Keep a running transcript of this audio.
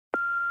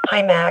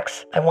Hi,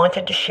 Max. I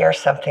wanted to share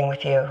something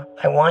with you.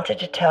 I wanted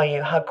to tell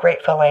you how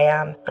grateful I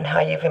am and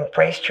how you've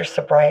embraced your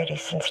sobriety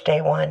since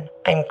day one.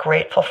 I'm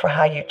grateful for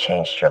how you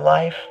changed your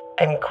life.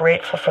 I'm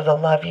grateful for the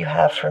love you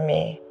have for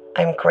me.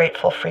 I'm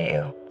grateful for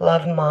you.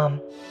 Love, Mom.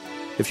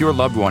 If your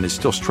loved one is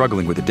still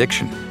struggling with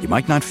addiction, you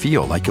might not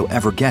feel like you'll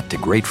ever get to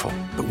grateful,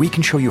 but we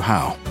can show you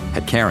how.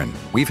 At Caron,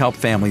 we've helped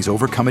families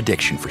overcome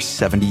addiction for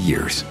 70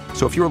 years.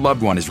 So if your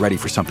loved one is ready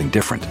for something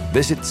different,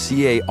 visit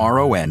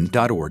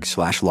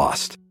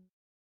caron.org/lost.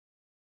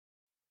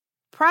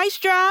 Price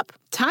drop?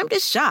 Time to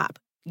shop.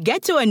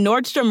 Get to a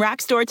Nordstrom Rack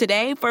store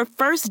today for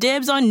first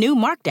dibs on new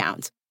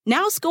markdowns.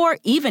 Now score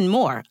even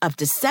more, up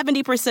to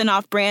 70%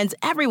 off brands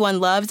everyone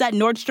loves at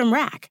Nordstrom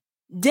Rack.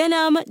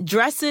 Denim,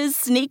 dresses,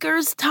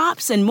 sneakers,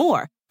 tops, and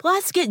more.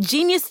 Plus, get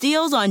genius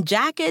deals on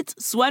jackets,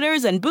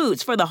 sweaters, and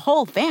boots for the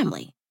whole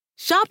family.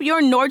 Shop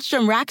your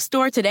Nordstrom Rack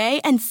store today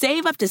and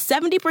save up to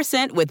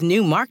 70% with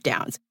new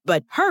markdowns.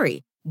 But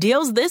hurry,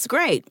 deals this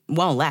great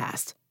won't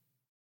last.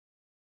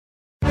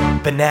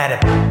 Banana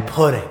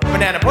pudding.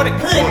 Banana pudding.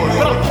 But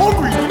I'm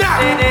hungry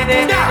now.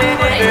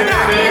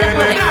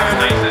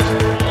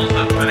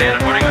 Banana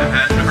pudding.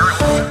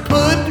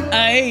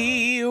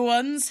 I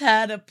once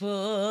had a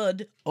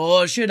pud,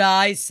 or should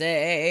I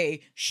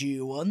say, she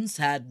once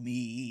had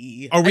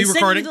me. Are we I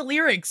recording? Sing you the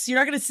lyrics. You're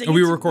not going to sing. Are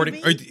we it recording?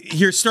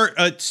 Here, start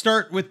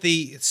with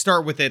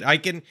it. I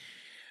can.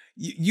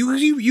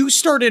 You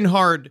start in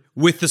hard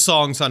with the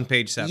songs on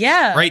page 7.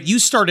 Yeah. Right? You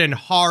start in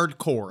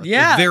hardcore.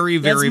 Yeah. Very,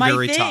 very, that's my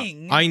very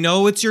thing. top. I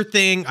know it's your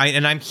thing,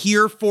 and I'm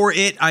here for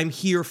it. I'm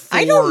here for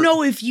I don't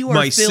know if you are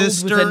my filled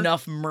sister. with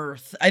enough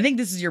mirth. I think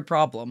this is your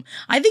problem.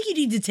 I think you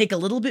need to take a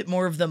little bit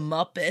more of the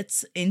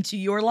Muppets into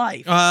your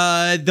life.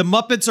 The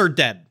Muppets are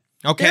dead.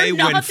 Okay, They're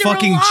not, when they're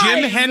fucking alive.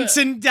 Jim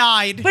Henson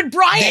died, But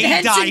Brian they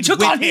Henson died took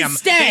with on him. his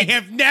stead. They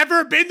have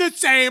never been the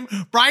same.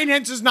 Brian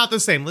Henson's not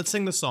the same. Let's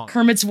sing the song.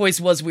 Kermit's voice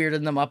was weird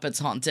in the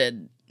Muppets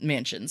Haunted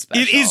Mansion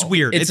special. It is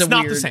weird. It's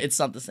not the same. It's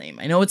not the same.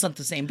 I know it's not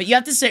the same, but you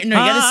have to say no.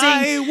 You got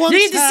to sing. once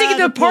You have to sing had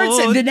the a parts.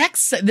 bud.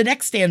 The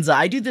next stanza.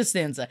 I do this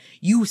stanza.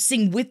 You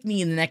sing with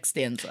me in the next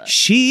stanza.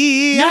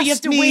 She No, asked you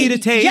have to me wait. to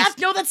taste. Yes,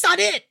 no, that's not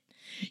it.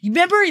 You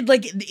remember,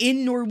 like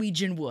in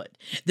Norwegian Wood,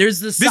 there's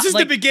this. This is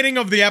the beginning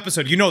of the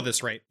episode. You know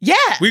this, right? Yeah,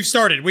 We've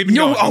started. We've been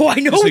no. going. Oh, I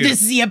know. Just so you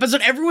This is the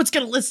episode. Everyone's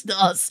gonna listen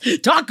to us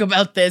talk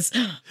about this.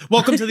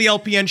 Welcome to the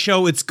LPN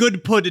show. It's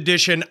Good Pud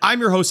Edition. I'm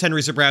your host,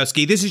 Henry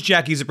Zabrowski. This is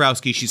Jackie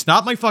Zabrowski. She's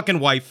not my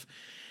fucking wife.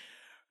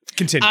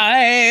 Continue.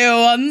 I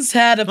once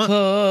had a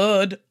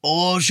pud,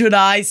 or should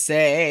I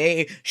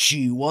say,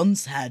 she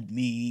once had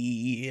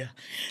me.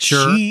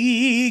 Sure.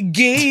 She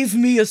gave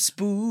me a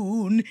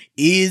spoon,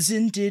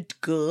 isn't it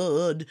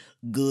good?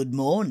 Good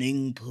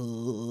morning,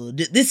 pud.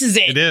 This is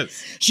it. It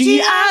is.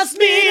 She asked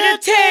me to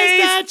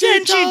taste,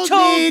 and she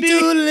told me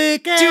to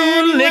lick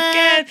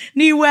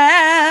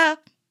anywhere.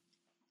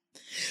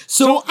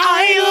 So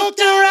I looked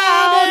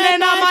around, and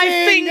now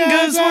my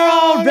fingers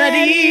were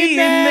already in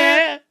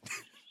there.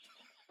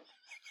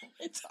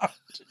 It's hard.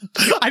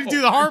 I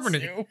do the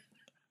harmony.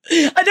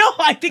 I know.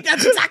 I think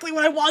that's exactly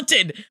what I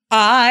wanted.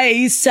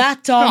 I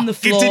sat on the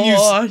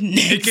floor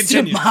next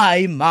to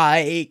my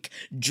mic,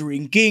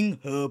 drinking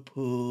her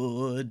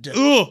pud.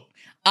 Ugh.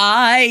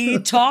 I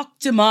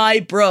talked to my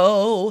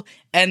bro,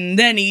 and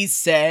then he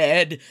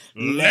said,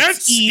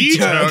 "Let's eat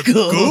her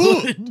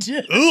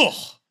good." Ugh.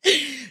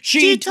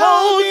 She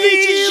told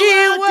me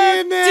she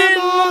worked in the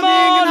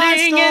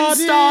morning and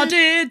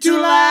started to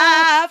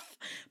laugh.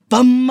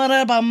 Bum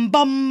bum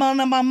bum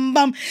bum bum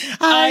bum.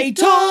 I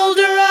told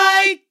her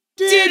I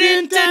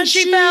didn't, and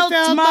she felt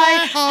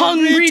my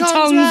hungry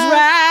tongue's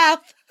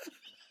wrath.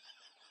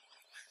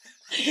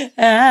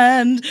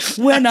 And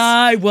when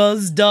I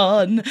was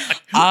done,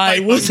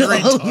 I was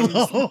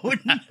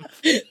alone.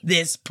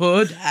 This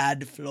pud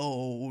had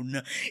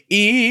flown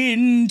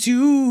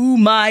into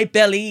my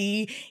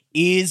belly.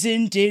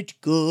 Isn't it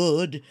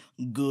good?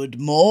 Good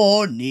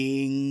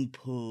morning,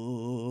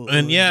 pud.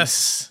 And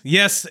yes,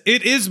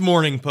 it is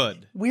morning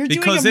pud. We're doing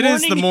because a it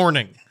is the morning-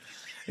 morning.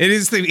 It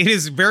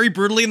is very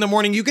brutally in the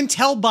morning. You can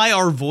tell by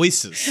our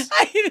voices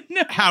I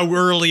know. how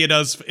early it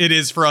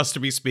is for us to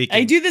be speaking.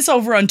 I do this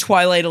over on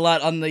Twilight a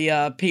lot on the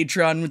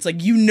Patreon. It's like,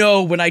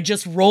 when I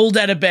just rolled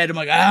out of bed, I'm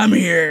like, I'm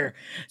here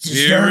to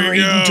start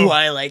reading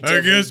Twilight.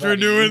 I guess we're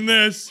doing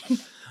this.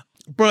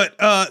 But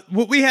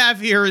what we have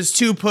here is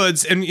 2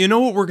 puds, and you know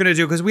what we're gonna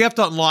do, because we have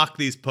to unlock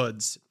these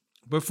puds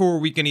before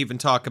we can even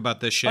talk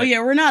about this shit. Oh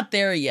yeah, we're not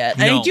there yet.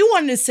 No. I do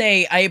want to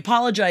say I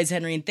apologize,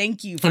 Henry, and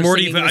thank you for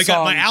singing the I got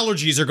song. my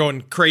allergies are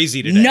going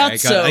crazy today. Not I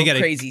so gotta-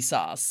 crazy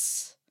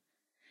sauce.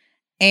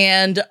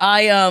 And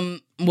I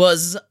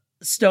was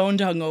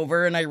stoned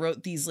hungover, and I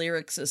wrote these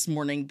lyrics this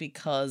morning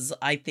because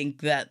I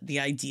think that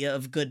the idea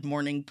of Good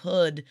Morning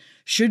Pud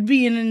should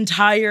be an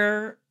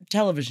entire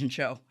television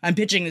show. I'm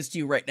pitching this to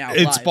you right now.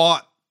 It's live.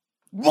 bought.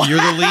 You're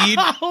the lead.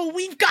 Oh,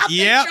 we've got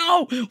Yep. the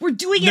show. We're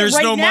doing There's it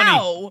right no now.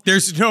 money.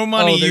 There's no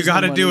money. Oh, You there's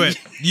got to no do money. it.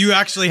 You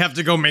actually have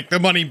to go make the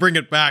money, bring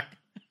it back.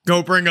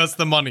 Go bring us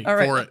the money All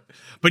right. for it.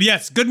 But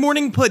yes, Good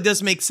Morning Pud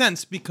does make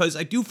sense because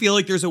I do feel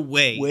like there's a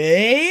way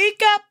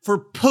Wake up. for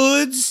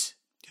puds.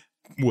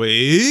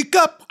 Wake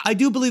up. I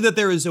do believe that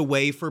there is a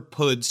way for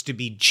puds to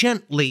be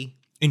gently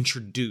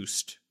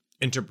introduced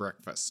into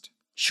breakfast.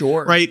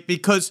 Sure. Right?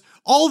 Because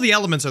all the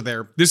elements are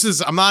there.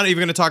 I'm not even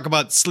going to talk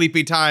about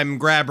Sleepy Time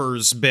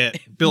Grabbers bit,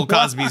 Bill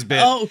Cosby's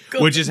bit,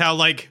 good. which is how,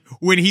 like,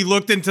 when he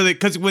looked into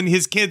because when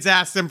his kids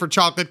asked him for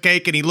chocolate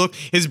cake and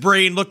his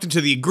brain looked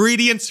into the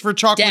ingredients for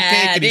chocolate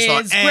cake and he saw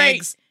is eggs.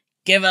 great.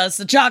 Give us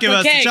the chocolate Give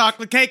us cake. the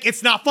chocolate cake.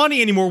 It's not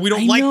funny anymore. We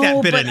don't like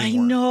that bit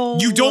anymore. I know.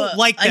 You don't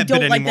like that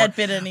bit anymore. I don't like that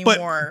bit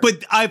anymore.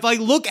 But if I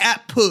look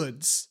at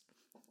puds,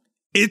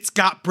 it's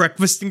got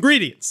breakfast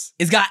ingredients.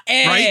 It's got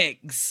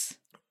eggs.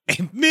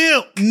 And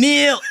milk.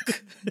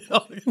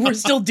 We're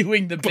still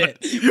doing the bit.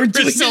 We're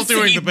still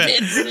doing the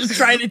bit. We're just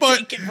trying to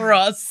take it for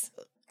us.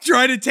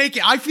 Try to take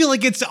it. I feel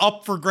like it's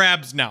up for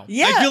grabs now.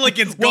 Yeah. I feel like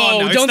it's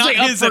gone now. Don't it's say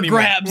not up his for anymore.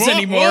 grabs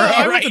anymore.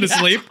 I All right. wasn't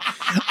asleep.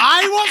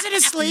 I wasn't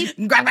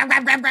asleep.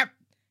 Grab.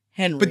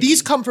 Henry. But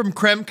these come from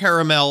Creme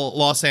Caramel,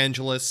 Los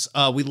Angeles.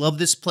 We love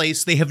this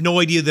place. They have no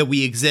idea that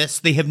we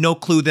exist. They have no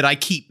clue that I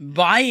keep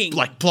buying,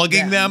 like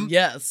plugging them.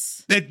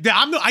 Yes.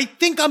 I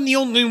think I'm the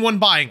only one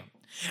buying them.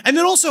 And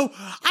then also,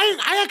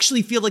 I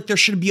actually feel like there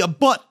should be a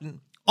button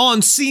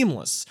on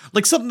Seamless,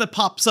 like something that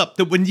pops up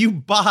that when you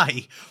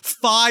buy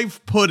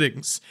 5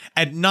 puddings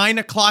at 9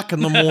 o'clock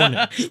in the morning,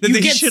 that You they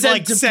get should sent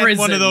like to send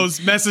one prison. of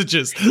those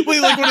messages. Wait,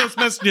 like one of those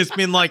messages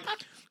being like,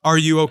 "Are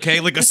you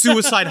okay?" Like a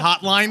suicide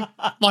hotline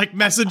like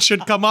message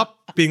should come up,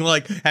 being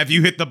like, "Have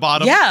you hit the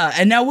bottom?" Yeah,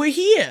 and now we're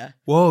here.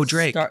 Whoa,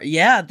 Drake.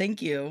 Yeah,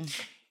 thank you.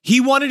 He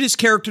wanted his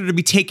character to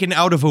be taken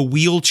out of a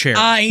wheelchair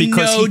I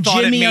because know, he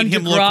thought Jimmy it made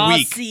him look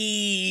weak.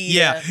 Degrassi.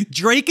 Yeah,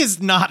 Drake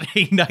is not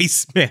a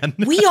nice man.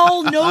 We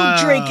all know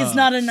Drake is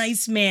not a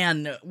nice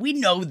man. We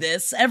know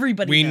this.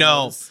 Everybody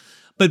knows.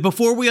 But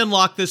before we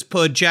unlock this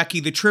pud, Jackie,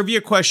 the trivia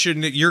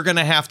question that you're going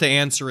to have to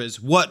answer is,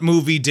 what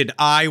movie did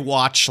I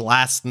watch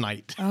last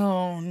night?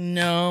 Oh,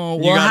 no.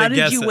 You Well, gotta how did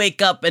guess you it.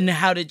 wake up and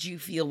how did you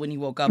feel when you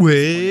woke up?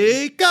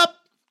 Wake up.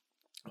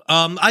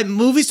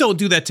 Movies don't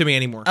do that to me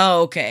anymore.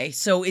 Oh, okay.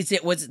 So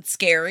was it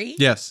scary?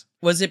 Yes.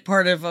 Was it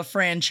part of a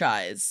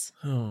franchise?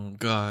 Oh,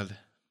 God.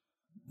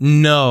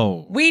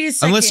 No. Wait a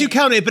second. Unless you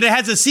count it, but it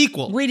has a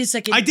sequel. Wait a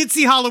second. I did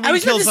see Halloween I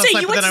was about Kills to last say,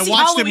 night, you but went then to I see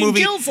watched the Halloween movie.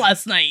 Kills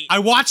last night. I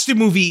watched a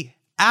movie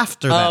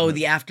after that. Oh,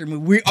 the after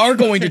movie. We are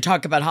going to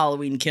talk about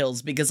Halloween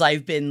Kills because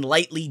I've been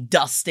lightly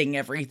dusting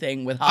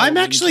everything with Halloween I'm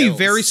actually Kills.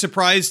 very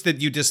surprised that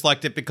you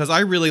disliked it because I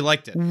really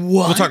liked it. What?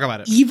 We'll talk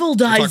about it. Evil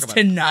Dies talk about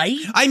it. Tonight?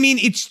 I mean,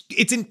 it's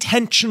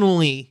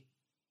intentionally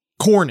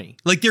corny.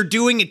 Like they're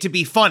doing it to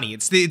be funny.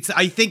 It's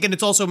I think, and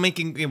it's also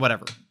making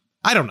whatever.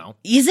 I don't know.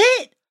 Is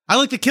it? I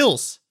like the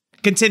kills.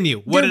 Continue.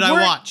 What did I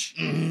were- watch?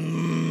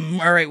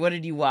 All right, what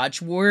did you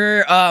watch?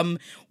 Were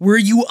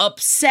you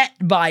upset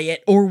by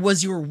it, or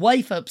was your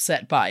wife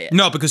upset by it?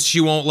 No, because she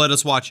won't let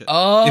us watch it.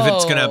 Oh. If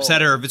it's gonna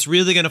upset her, if it's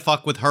really gonna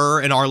fuck with her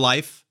and our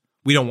life,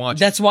 we don't watch it.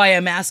 That's why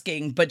I'm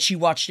asking, but she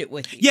watched it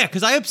with you. Yeah,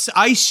 because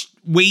I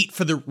wait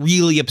for the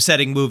really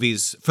upsetting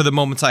movies for the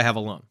moments I have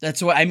alone.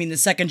 That's why, I mean, the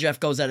second Jeff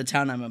goes out of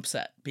town, I'm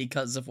upset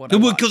because of what I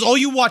watched. Because all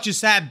you watch is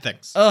sad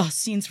things. Ugh,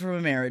 scenes from a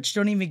marriage.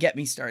 Don't even get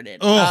me started.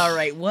 Ugh, All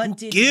right, what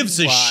did gives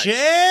you a watch?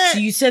 shit? So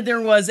you said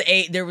there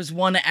was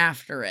one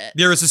after it.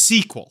 There is a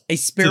sequel. A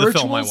to the film I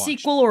spiritual watched.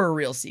 sequel or a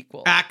real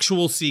sequel?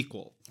 Actual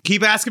sequel.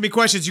 Keep asking me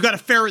questions. You got to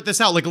ferret this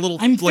out like a little.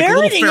 I'm like a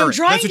little ferreting. I'm ferret.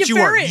 trying That's what to you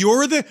ferret.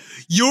 are.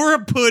 You're a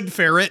pud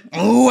ferret.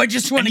 Oh, I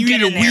just want And to you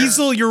get need in to there.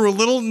 weasel your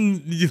little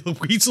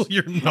weasel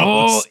your nose.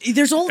 Oh,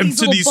 there's all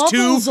these little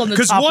bubbles on the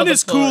top one of the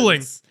is cooling.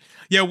 puds.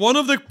 Yeah, one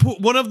of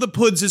the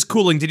puds is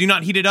cooling. Did you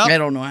not heat it up? I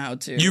don't know how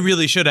to. You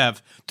really should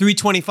have.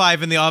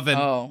 325 in the oven.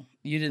 Oh,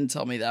 you didn't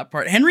tell me that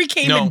part. Henry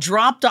came No. and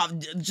dropped off,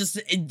 just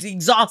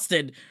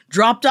exhausted,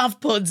 dropped off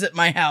puds at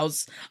my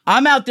house.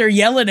 I'm out there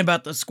yelling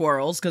about the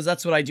squirrels because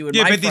that's what I do in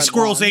Yeah, my but these front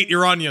squirrels lawn. ate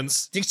your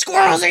onions. The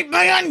squirrels ate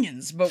my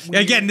onions. But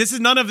Again,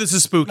 none of this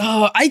is spooky.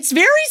 it's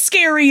very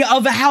scary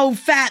of how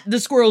fat the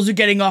squirrels are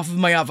getting off of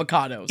my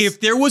avocados. If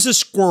there was a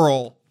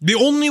squirrel, the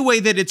only way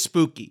that it's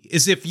spooky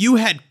is if you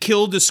had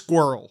killed a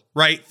squirrel,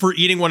 right, for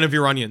eating one of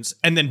your onions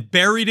and then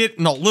buried it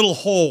in a little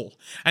hole.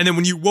 And then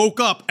when you woke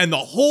up and the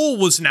hole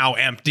was now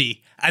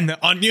empty and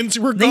the onions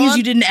were the thing gone, is,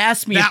 you didn't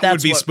ask me that if that's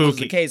would be what was spooky.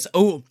 the case.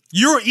 Oh,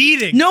 You're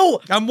eating. No.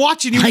 I'm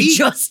watching you I eat.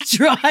 just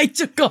tried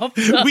to took off.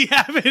 We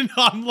haven't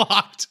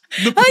unlocked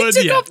the I pud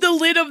took yet. off the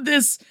lid of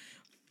this,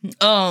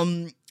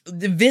 the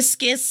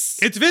viscous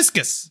It's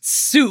viscous.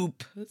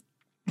 soup,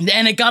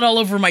 and it got all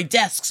over my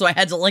desk, so I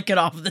had to lick it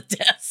off the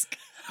desk.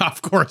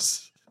 Of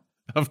course.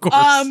 Of course.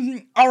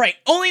 All right,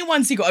 only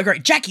one sequel. All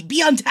right, Jackie,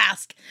 be on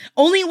task.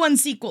 Only one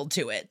sequel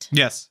to it.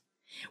 Yes.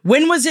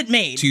 When was it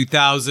made?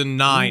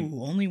 2009.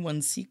 Ooh, only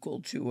one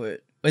sequel to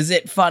it. Was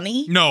it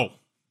funny? No.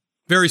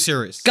 Very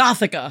serious.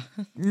 Gothica.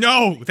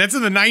 No, that's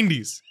in the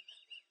 90s.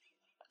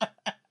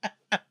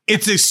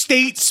 It's a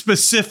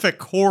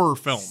state-specific horror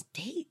film.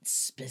 Date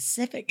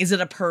specific. Is it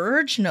a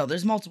purge? No,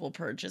 there's multiple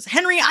purges.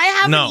 Henry, I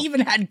haven't No.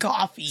 even had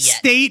coffee yet.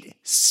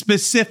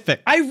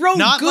 State-specific. I wrote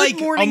Not Good like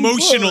Morning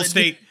emotional Pud.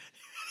 state.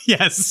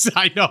 Yes,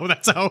 I know.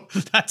 That's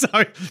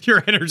how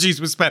your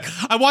energies was spent.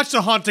 I watched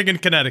A Haunting in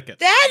Connecticut.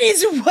 That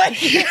is what.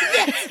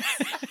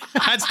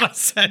 That's what I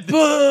said.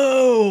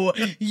 Boo!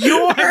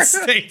 You're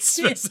State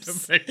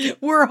specific.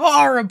 We're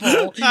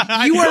horrible.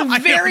 You are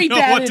very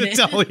bad at it. I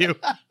don't know what to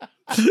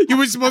tell you. You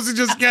were supposed to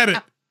just get it.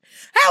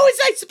 How was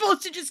I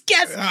supposed to just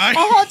guess A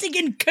Haunting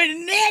in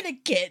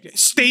Connecticut?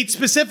 State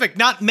specific.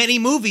 Not many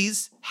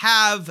movies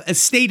have a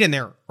state in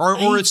there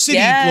or a city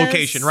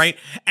location, right?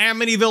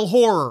 Amityville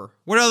Horror.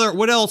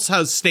 What else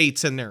has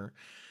states in there?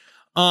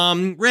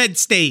 Red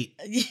State.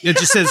 It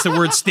just says the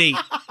word state.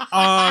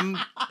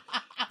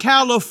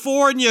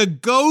 California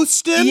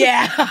Ghostin'.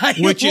 Yeah,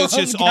 which is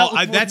just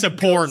that's a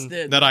porn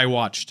Ghostin'. that I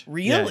watched.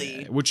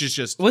 Really? Yeah, which is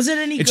just. Was it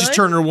any good? It's just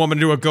turning a woman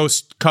into a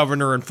ghost, covering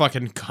her and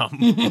fucking cum.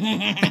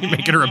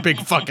 Making her a big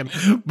fucking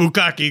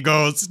bukkake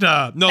ghost.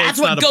 No, that's it's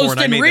what not a porn.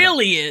 ghosting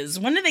really is.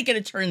 When are they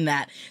going to turn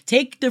that?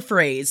 Take the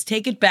phrase,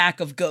 take it back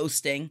of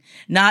ghosting.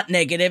 Not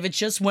negative. It's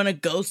just when a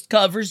ghost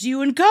covers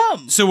you and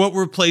comes. So what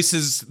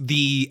replaces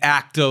the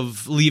act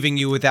of leaving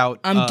you without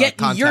I'm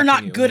getting. You're contacting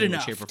not you good in any way,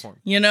 enough. shape, or form?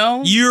 You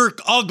know. You're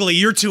ugly.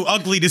 You're too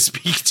ugly to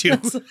speak to.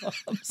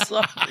 I'm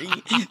sorry.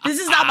 This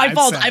is not my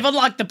fault. sad. I've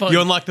unlocked the pudding.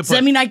 You unlocked the Does that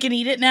pudding. mean I can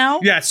eat it now?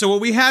 Yeah, so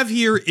what we have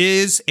here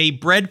is a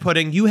bread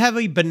pudding. You have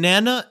a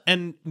banana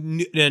and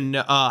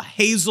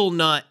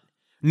hazelnut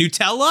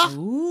Nutella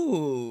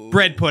Ooh.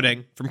 bread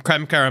pudding from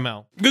Creme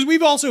Caramel. Because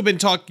we've also been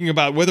talking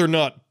about whether or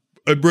not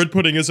a bread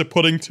pudding is a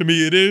pudding. To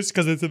me, it is,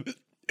 because it's in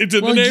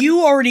Well, the name.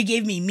 you already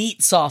gave me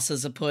meat sauce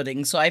as a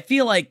pudding, so I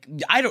feel like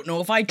I don't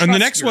know if I trust And the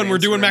next your one, we're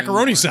answer doing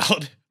macaroni anymore.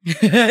 salad.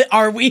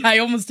 Are we? I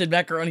almost did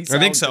macaroni I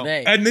salad think so.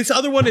 today. And this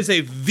other one is a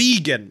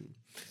vegan.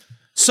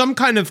 Some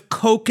kind of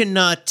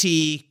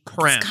coconutty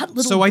creme. got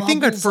little So I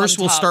think at bubbles first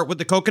on we'll top. start with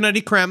the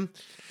coconutty creme.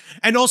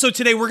 And also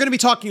today we're going to be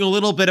talking a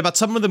little bit about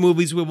some of the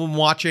movies we've been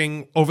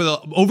watching over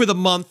the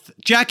month.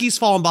 Jackie's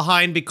fallen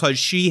behind because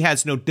she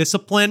has no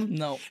discipline.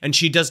 No. And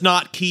she does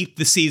not keep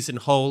the season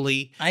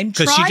holy. I'm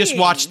Because she just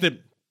trying. watched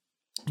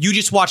you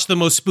just watched the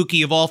most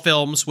spooky of all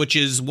films, which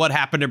is What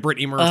Happened to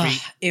Brittany Murphy.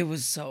 It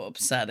was so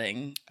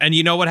upsetting. And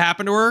you know what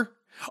happened to her?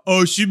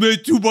 Oh, she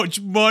made too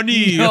much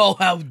money. No,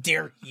 how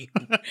dare you?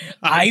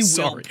 I will.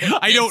 Sorry.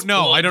 put I don't this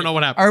know. I pudding- don't know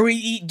what happened. Are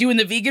we doing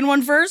the vegan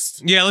one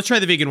first? Yeah, let's try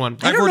the vegan one.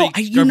 I don't know.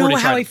 You I've know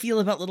already how tried I it. feel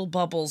about little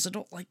bubbles. I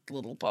don't like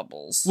little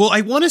bubbles. Well,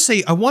 I want to say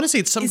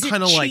it's some Is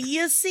kind of it like.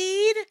 chia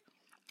seed?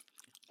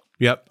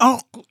 Yep. Oh,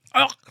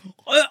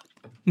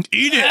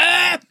 Eat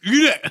it.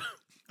 Eat it.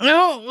 I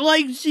don't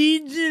like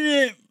seeds in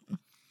it.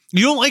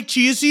 You don't like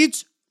chia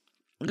seeds?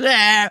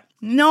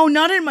 No,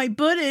 not in my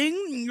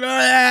pudding.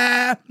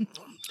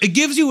 It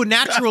gives you a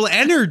natural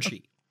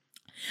energy.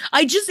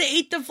 I just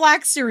ate the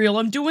flax cereal.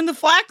 I'm doing the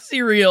flax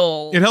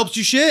cereal. It helps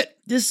you shit.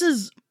 This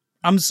is,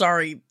 I'm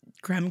sorry,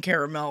 creme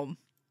caramel.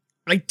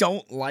 I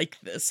don't like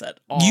this at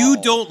all.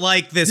 You don't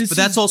like this, This but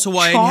that's is also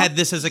why I chalk- had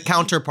this as a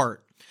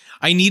counterpart.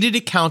 I needed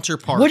a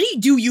counterpart. What do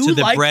you to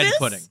the like bread this?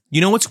 pudding?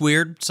 You know what's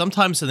weird?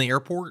 Sometimes in the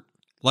airport,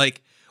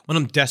 like when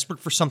I'm desperate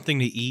for something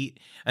to eat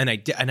and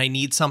I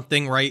need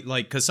something, right?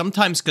 Like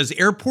because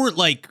airport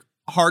like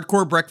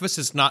hardcore breakfast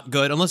is not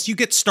good unless you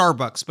get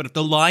Starbucks. But if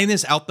the line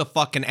is out the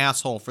fucking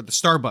asshole for the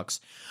Starbucks,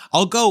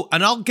 I'll go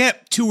and I'll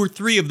get 2 or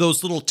 3 of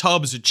those little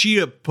tubs of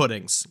chia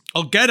puddings.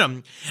 I'll get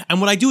them, and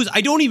what I do is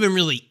I don't even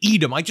really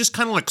eat them. I just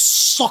kind of like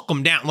suck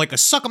them down,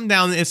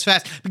 as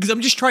fast because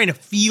I'm just trying to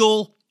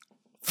feel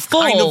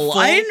Full. kind of full.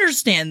 I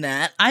understand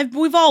that.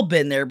 We've all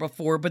been there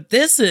before, but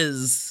this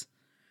is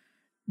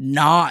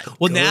not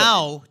Well, good.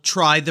 now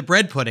try the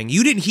bread pudding.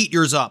 You didn't heat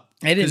yours up.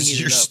 I didn't 'cause heat it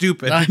You're up.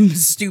 stupid. I'm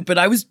stupid.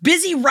 I was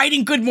busy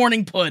writing Good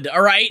Morning Pud,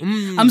 all right?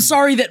 Mm. I'm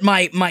sorry that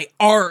my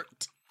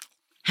art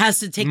has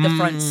to take the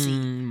front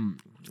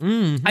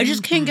seat. I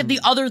just can't get the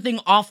other thing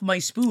off my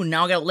spoon.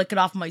 Now I gotta lick it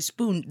off my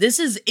spoon.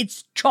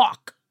 It's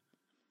chalk.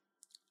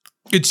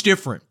 It's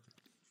different.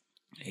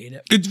 I hate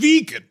it. It's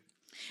vegan.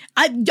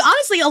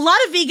 Honestly, a lot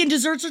of vegan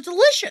desserts are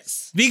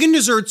delicious. Vegan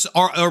desserts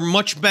are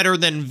much better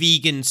than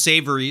vegan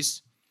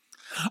savories.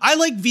 I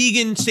like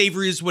vegan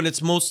savories when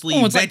it's mostly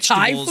Oh, it's vegetables.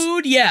 like Thai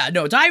food? Yeah,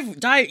 no, Thai,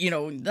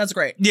 that's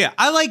great. Yeah,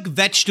 I like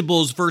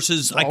vegetables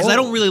versus because I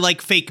don't really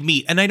like fake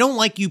meat, and I don't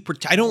like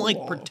I don't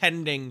like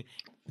pretending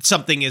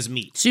something is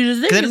meat. See, the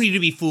thing 'Cause I don't is, need to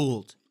be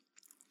fooled.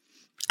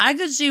 I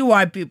could see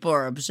why people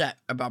are upset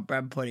about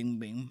bread pudding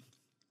being.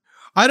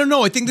 I don't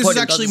know. I think this Pudding,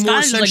 is actually 'cause it's more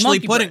kind of like essentially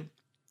monkey pudding. bread.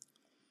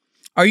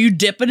 Are you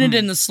dipping it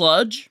in the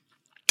sludge?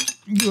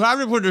 You have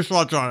to put the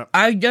sludge on it.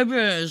 I dip it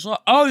in the sludge.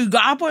 Oh, you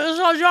gotta put the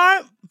sludge on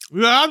it?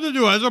 You have to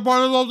do it. It's a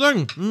part of the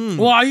whole thing.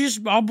 Well,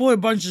 I'll put a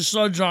bunch of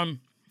sludge on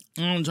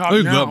top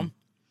It's now. good.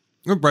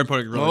 Your bread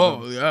pudding is really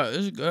Oh, yeah, this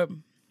is good.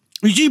 good.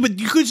 You see, but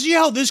you could see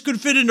how this could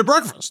fit into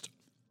breakfast.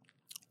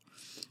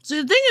 See,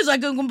 the thing is, I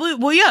can complete.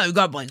 Well, yeah, you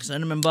got like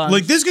cinnamon buns.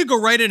 Like this could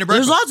go right into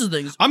There's breakfast. lots of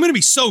things. I'm gonna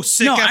be so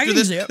sick No, I after can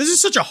this. see it. This is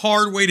such a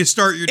hard way to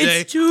start your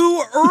day. It's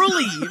too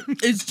early.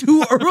 It's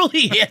too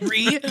early,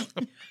 Henry.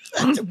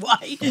 That's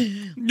why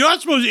You're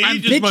not supposed to I'm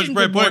eat this much pitching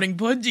bread Good pudding. Morning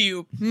Pud to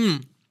you.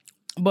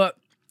 But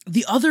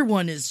the other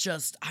one is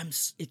just,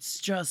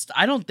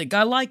 I don't think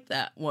I like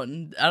that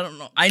one. I don't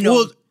know. I know.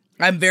 Well,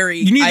 I'm very.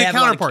 You need I the have a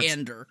lot of counterparts.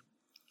 candor.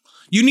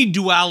 You need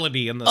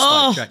duality in this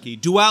life, Jackie.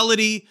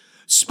 Duality,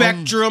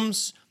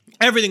 spectrums,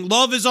 everything.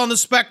 Love is on the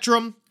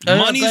spectrum.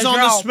 Money's on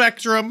the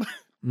spectrum.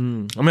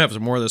 I'm gonna have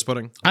some more of this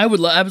pudding. I would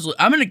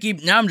absolutely. I'm gonna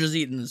keep. Now I'm just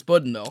eating this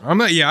pudding though.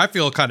 I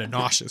feel kind of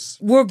nauseous.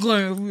 We're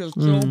gonna feel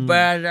so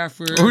bad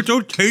after. Oh, it's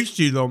so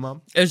tasty though,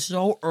 Mom. It's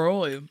so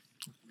early.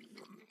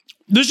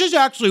 This is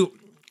actually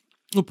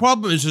the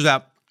problem is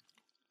that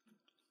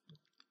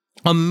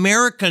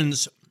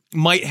Americans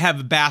might have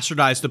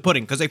bastardized the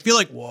pudding because I feel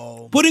like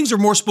puddings are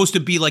more supposed to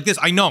be like this.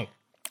 I know.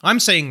 I'm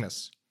saying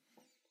this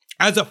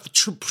as a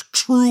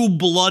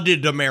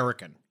true-blooded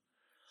American.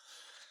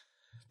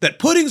 That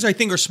puddings, I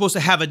think, are supposed to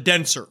have a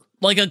denser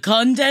Like a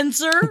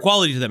condenser?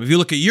 quality to them. If you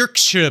look at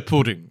Yorkshire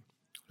pudding,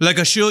 like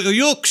a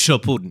Yorkshire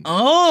pudding.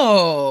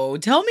 Oh,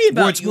 tell me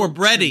about Or it's more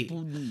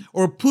bready.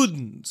 Or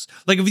puddings.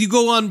 Like if you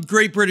go on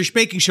Great British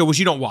Baking Show, which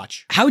you don't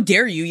watch. How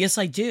dare you? Yes,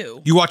 I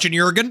do. You watching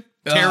Jurgen?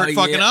 Tear it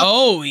fucking up?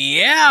 Oh,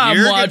 yeah. I'm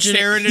Jurgen's watching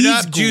tearing it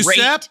He's up.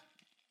 great.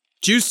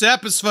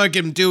 Giuseppe is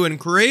fucking doing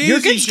crazy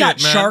Jurgen's shit,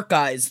 got man. shark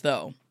eyes,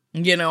 though.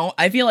 You know,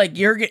 I feel like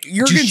Jurgen's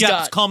Giuseppe's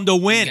got... come to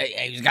win.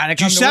 He's got to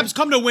come Giuseppe's to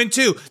win. come to win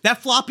too.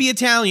 That floppy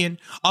Italian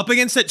up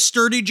against that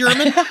sturdy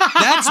German.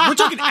 We're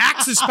talking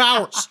Axis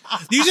powers.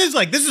 This is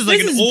like This an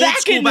is old back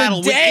school in the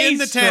battle day within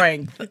the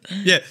tent. strength.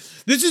 Yeah,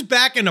 this is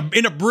back in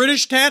a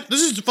British tent.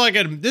 This is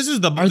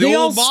the Are they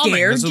all old bombing.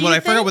 scared, This is do what you I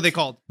forgot think? what they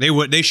called.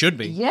 They should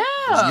be. Yeah.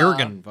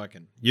 Jurgen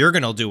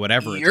will do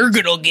whatever.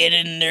 Jurgen will get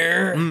in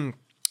there. Oh,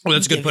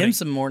 that's good Give pudding. him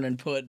some morning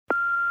pud.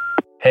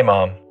 Hey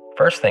Mom,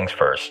 first things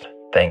first,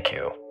 thank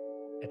you.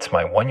 It's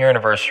my 1-year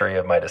anniversary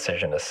of my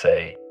decision to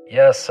say,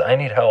 yes, I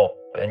need help,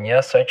 and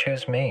yes, I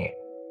choose me.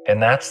 And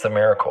that's the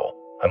miracle.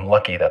 I'm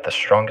lucky that the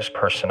strongest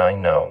person I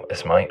know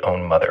is my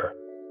own mother.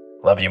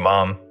 Love you,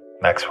 Mom.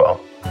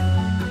 Maxwell.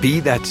 Be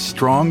that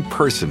strong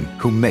person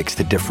who makes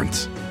the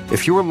difference.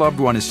 If your loved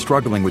one is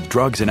struggling with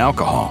drugs and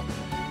alcohol,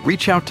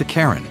 reach out to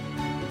Karen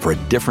for a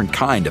different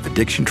kind of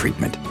addiction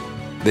treatment.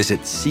 Visit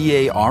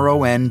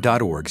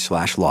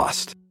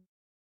caron.org/lost.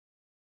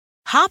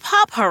 Hop,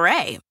 hop,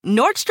 hooray!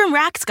 Nordstrom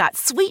Rack's got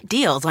sweet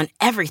deals on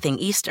everything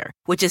Easter,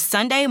 which is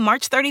Sunday,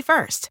 March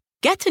 31st.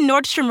 Get to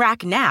Nordstrom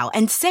Rack now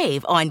and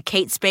save on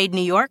Kate Spade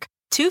New York,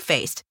 Too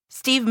Faced,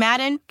 Steve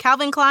Madden,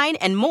 Calvin Klein,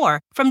 and more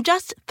from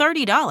just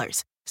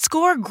 $30.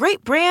 Score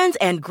great brands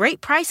and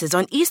great prices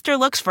on Easter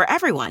looks for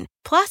everyone,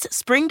 plus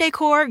spring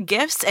decor,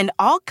 gifts, and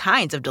all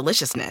kinds of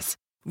deliciousness.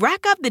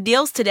 Rack up the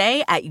deals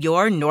today at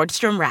your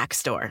Nordstrom Rack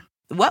store.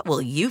 What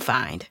will you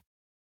find?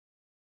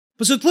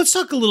 So let's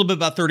talk a little bit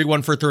about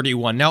 31 for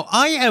 31. Now,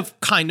 I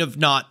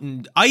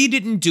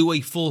didn't do a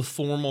full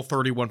formal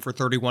 31 for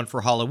 31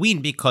 for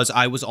Halloween because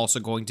I was also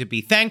going to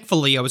be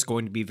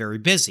very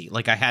busy.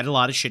 Like I had a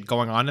lot of shit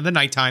going on in the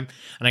nighttime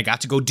and I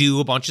got to go do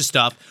a bunch of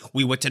stuff.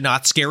 We went to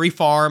Not Scary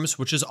Farms,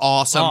 which is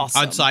awesome.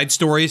 On Side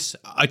Stories,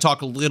 I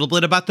talk a little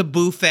bit about the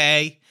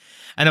buffet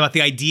and about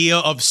the idea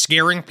of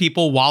scaring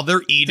people while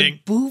they're eating.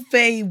 The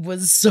buffet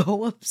was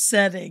so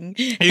upsetting.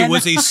 It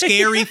was a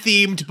scary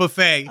themed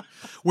buffet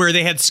where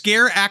they had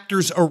scare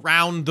actors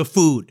around the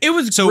food. It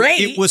was so great.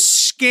 It was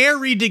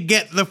scary to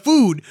get the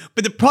food,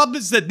 but the problem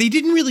is that they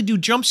didn't really do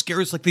jump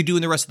scares like they do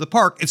in the rest of the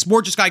park. It's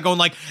more just guy going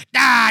like,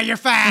 you're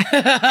fat.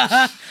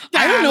 I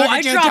don't know. Look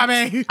at your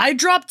tummy. I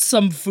dropped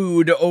some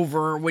food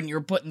over when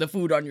you're putting the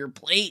food on your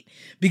plate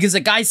because a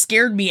guy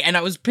scared me and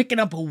I was picking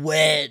up a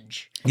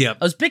wedge. Yep.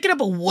 I was picking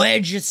up a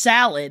wedge of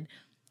salad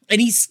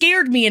and he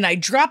scared me and I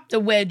dropped the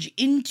wedge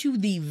into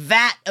the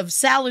vat of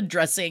salad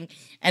dressing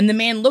and the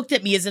man looked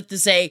at me as if to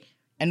say,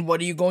 and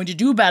what are you going to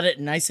do about it?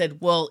 And I said,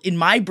 well, in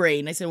my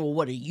brain, I said, well,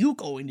 what are you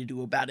going to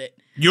do about it?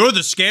 You're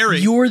the scary.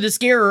 You're the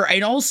scarer.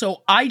 And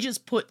also, I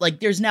just put,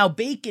 there's now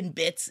bacon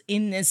bits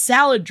in this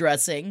salad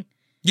dressing.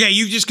 Yeah,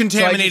 you just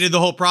contaminated the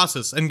whole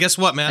process. And guess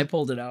what, man? I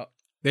pulled it out.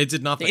 They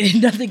did nothing. They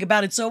did nothing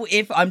about it. So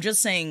I'm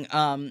just saying,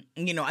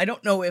 I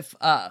don't know if...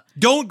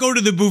 Don't go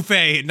to the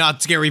buffet at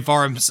Not Scary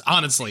Farms,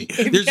 honestly.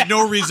 There's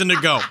no reason to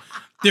go.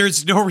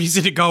 There's no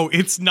reason to go.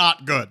 It's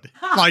not good.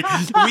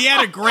 We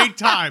had a great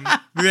time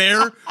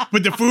there,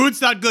 but the food's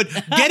not good.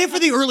 Get it for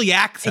the early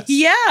access.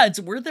 Yeah, it's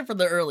worth it for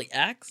the early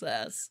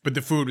access. But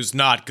the food was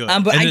not good.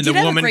 But I did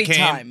have a great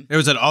time. There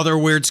was that other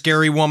weird,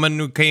 scary woman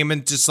who came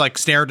and just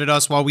stared at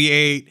us while we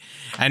ate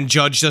and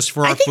judged us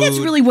for our food. I think that's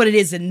really what it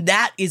is, and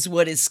that is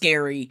what is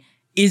scary,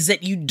 is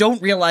that you don't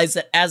realize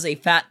that as a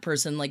fat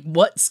person,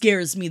 what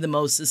scares me the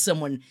most is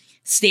someone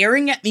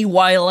staring at me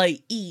while I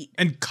eat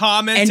and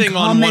commenting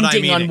on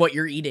what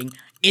you're eating.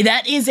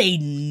 That is a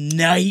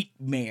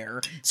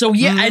nightmare. So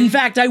yeah, in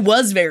fact, I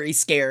was very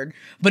scared,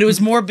 but it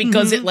was more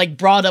because it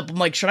brought up, I'm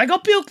like, should I go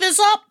puke this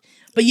up?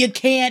 But you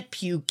can't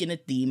puke in a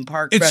theme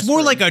park. It's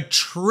more like a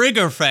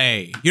trigger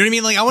fay. You know what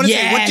I mean? I want to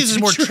say, what just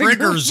more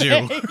triggers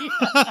you?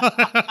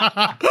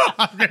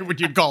 I forget what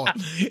you call it.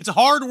 It's a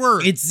hard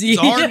word. It's a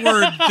hard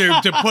word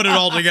to put it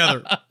all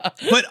together.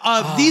 But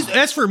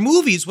as for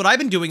movies, what I've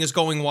been doing is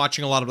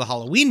watching a lot of the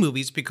Halloween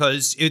movies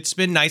because it's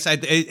been nice.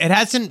 It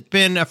hasn't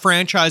been a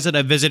franchise that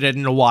I've visited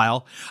in a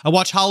while. I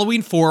watched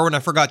Halloween 4 and I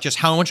forgot just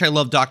how much I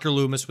love Dr.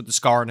 Loomis with the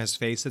scar on his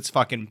face. It's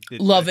fucking...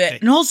 Love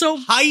it. And also...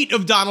 height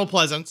of Donald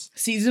Pleasance.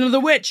 Season of the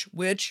Witch,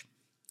 which...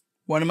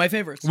 one of my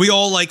favorites. We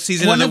all like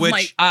Season of the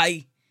Witch.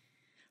 I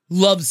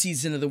love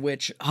Season of the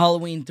Witch.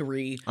 Halloween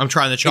 3. I'm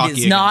trying the Chalky. It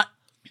is not...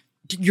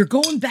 You're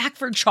going back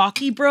for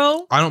Chalky,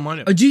 bro? I don't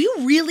mind it. Do you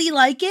really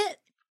like it?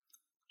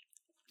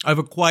 I've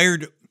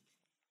acquired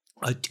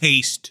a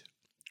taste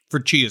for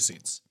chia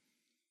seeds.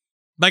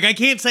 Like, I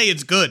can't say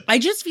it's good. I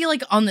just feel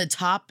like on the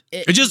top...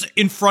 It's just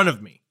in front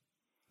of me.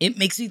 It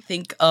makes me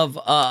think of...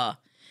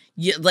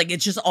 yeah, like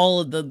it's just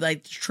all of the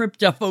like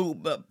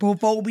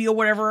tryptophobia,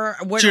 whatever.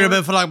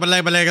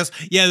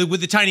 Yeah,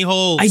 with the tiny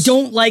holes. I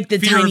don't like the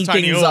Fear tiny of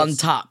tiny things holes. on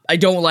top. I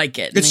don't like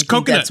it. It's and I think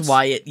coconuts. That's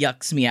why it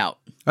yucks me out.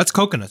 That's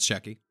coconuts,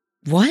 Jackie.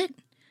 What?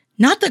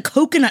 Not the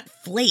coconut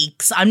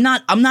flakes. I'm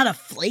not a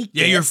flake.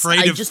 Yeah, you're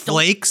afraid of just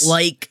flakes?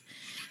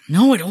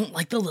 No, I don't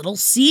like the little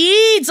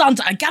seeds on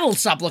top. I gotta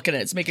stop looking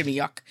at it. It's making me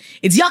yuck.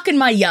 It's yucking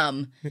my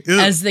yum,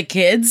 as the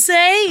kids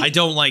say. I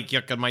don't like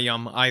yuck in my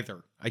yum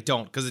either. I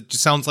don't, because it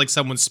just sounds like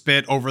someone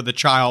spit over the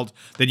child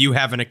that you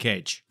have in a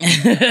cage.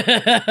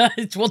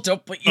 Well,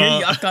 don't put your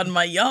yuck on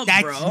my yum,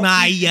 that's bro. That's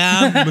my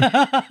yum.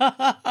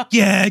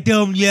 Yeah,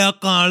 don't yuck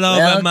all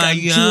over my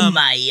yum. Welcome to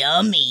my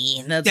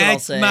yummy. That's what I'll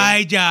say.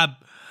 My job.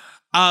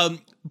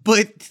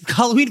 But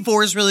Halloween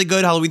 4 is really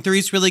good. Halloween 3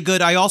 is really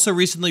good. I also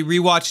recently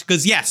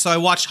rewatched, so I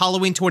watched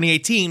Halloween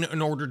 2018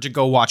 in order to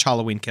go watch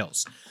Halloween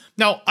Kills.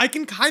 Now, I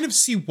can kind of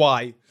see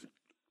why.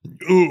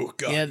 Oh,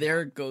 God. Yeah,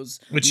 there it goes.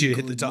 But you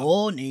hit the top.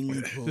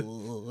 Morning,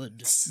 good.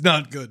 It's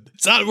not good.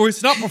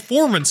 It's not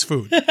performance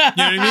food. You know what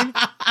I mean?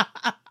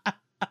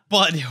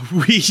 But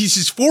he's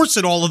just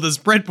forcing all of this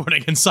bread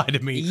pudding inside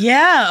of me.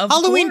 Yeah, of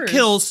Halloween course.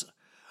 Kills.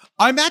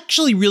 I'm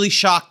actually really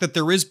shocked that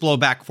there is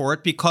blowback for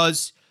it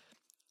because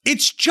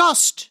it's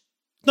just,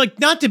 like,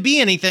 not to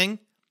be anything.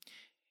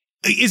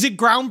 Is it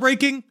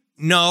groundbreaking?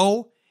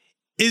 No.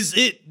 Is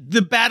it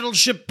the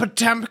Battleship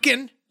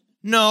Potemkin?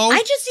 No. I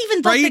just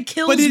even thought the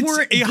kills but it's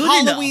weren't a good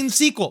Halloween enough.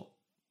 sequel.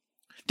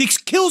 These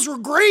kills were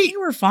great. They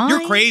were fine.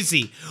 You're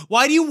crazy.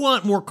 Why do you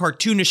want more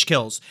cartoonish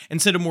kills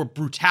instead of more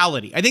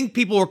brutality? I think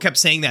people kept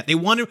saying that.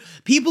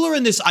 People are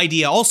in this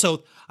idea.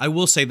 Also, I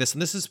will say this,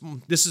 and this is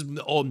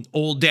the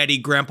old daddy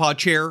grandpa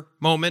chair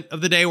moment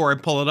of the day where I'm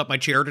pulling up my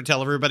chair to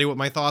tell everybody what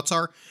my thoughts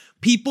are.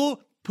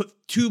 People put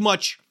too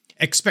much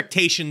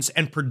expectations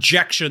and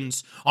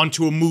projections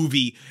onto a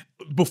movie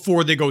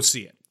before they go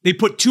see it. They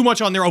put too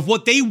much on there of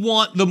what they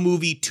want the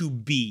movie to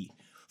be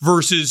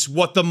versus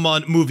what the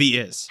movie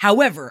is.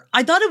 However,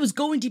 I thought it was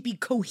going to be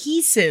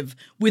cohesive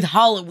with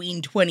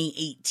Halloween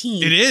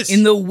 2018. It is.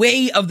 In the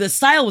way of the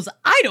style was,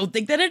 I don't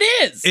think that it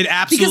is. It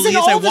absolutely because then is.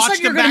 all I of a watched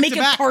sudden you're them going to make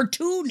back it to back.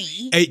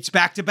 cartoony. It's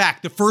back to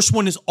back. The first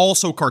one is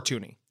also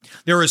cartoony.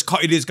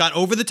 It has got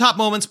over the top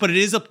moments, but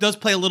it does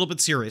play a little bit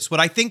serious.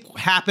 What I think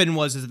happened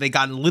was that they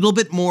got a little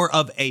bit more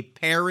of a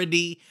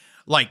parody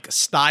like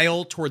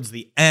style towards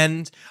the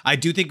end. I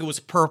do think it was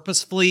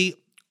purposefully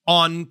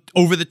on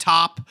over the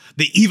top.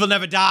 The evil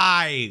never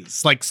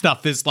dies like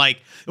stuff is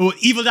like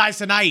evil dies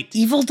tonight.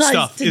 Evil dies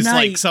stuff tonight. is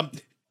like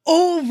something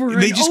Over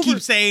they and just over.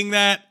 keep saying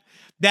that.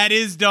 That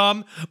is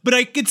dumb, but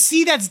I could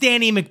see that's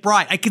Danny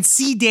McBride. I could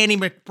see Danny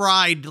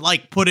McBride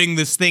like putting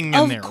this thing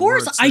in there. Of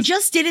course, I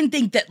just didn't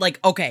think that, like,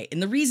 okay,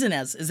 and the reason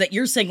is that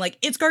you're saying, like,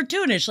 it's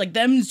cartoonish, like,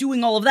 them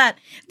doing all of that,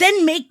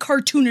 then make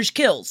cartoonish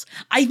kills.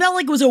 I felt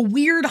like it was a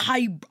weird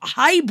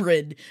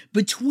hybrid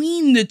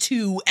between the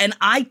two, and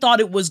I thought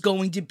it was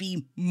going to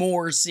be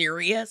more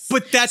serious.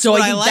 But that's so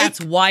what I think I like.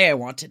 that's why I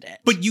wanted it.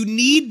 But you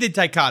need the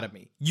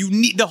dichotomy. You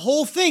need the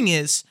whole thing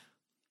is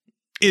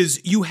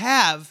you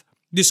have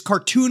this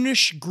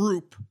cartoonish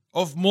group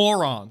of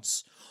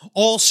morons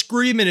all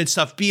screaming and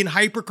stuff, being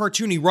hyper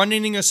cartoony,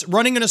 running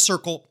in a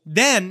circle.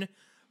 Then,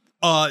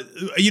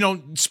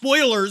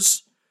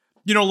 spoilers,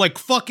 like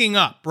fucking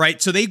up,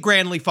 right? So they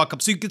grandly fuck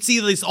up. So you can see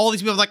all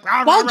these people like,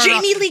 While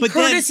Jamie Lee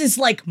Curtis is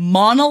like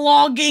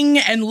monologuing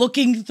and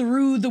looking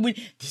through the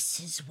window. This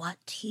is what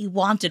he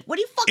wanted. What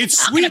are you fucking it's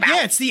talking sweet. about?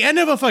 Yeah, it's the end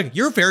of a fucking.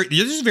 This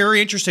is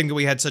very interesting that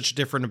we had such a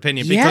different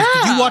opinion. Because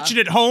did Yeah. you watch it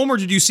at home or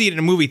did you see it in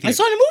a movie theater? I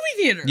saw it in a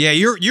movie theater. Yeah,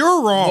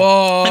 you're wrong.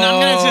 Whoa. And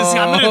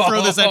I'm gonna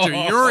throw this at you.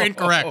 You're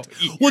incorrect.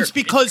 Well, it's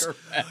because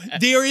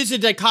there is a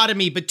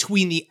dichotomy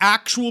between the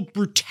actual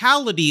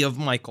brutality of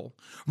Michael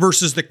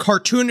versus the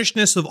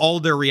cartoonishness of all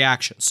their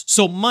reactions.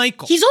 So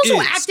Michael, He's also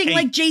is acting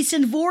like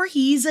Jason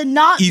Voorhees and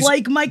not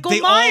like Michael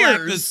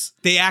Myers.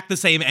 They act the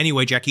same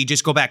anyway, Jackie.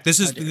 Just go back. This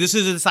is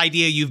this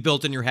idea you've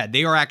built in your head.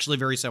 They are actually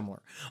very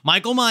similar.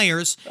 Michael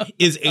Myers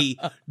is a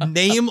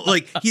name,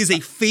 like he is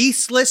a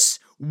faceless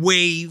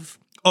wave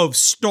of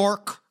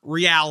stark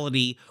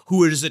reality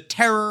who is a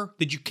terror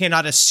that you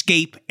cannot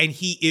escape, and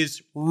he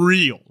is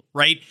real.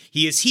 right?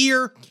 He is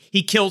here.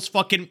 He kills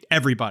fucking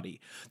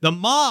everybody. The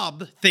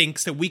mob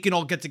thinks that we can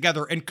all get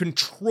together and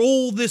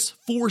control this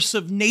force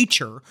of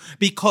nature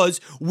because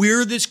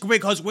we're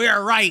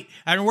right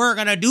and we're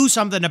gonna do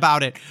something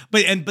about it.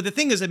 But the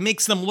thing is, it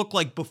makes them look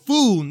like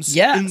buffoons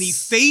in the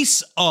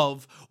face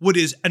of what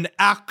is an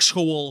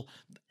actual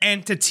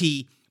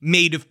entity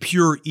made of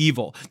pure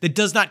evil that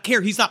does not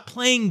care. He's not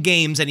playing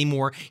games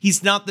anymore.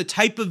 He's not the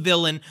type of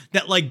villain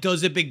that like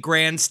does a big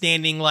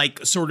grandstanding,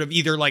 like sort of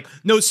either like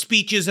no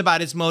speeches about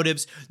his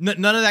motives,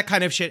 none of that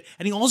kind of shit.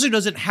 And he also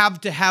doesn't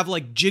have to have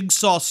like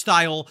Jigsaw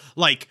style,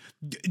 like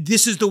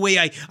this is the way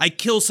I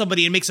kill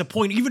somebody and makes a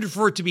point, even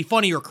for it to be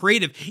funny or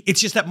creative. It's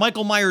just that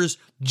Michael Myers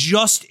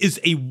just is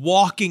a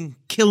walking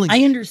killing.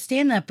 I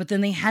understand that, but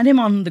then they had him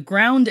on the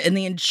ground and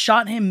they had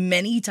shot him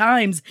many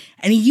times,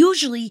 and he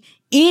usually,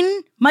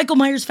 in Michael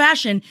Myers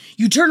fashion,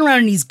 you turn around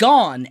and he's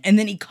gone, and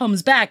then he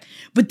comes back,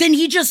 but then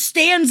he just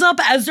stands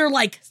up as they're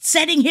like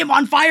setting him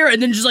on fire,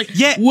 and then just like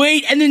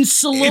wait, and then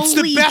slowly it's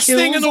the best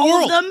kills thing in the all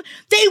world. of them.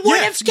 They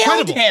would have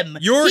killed him.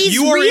 He's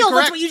you are real. incorrect.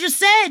 That's what you just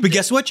said. But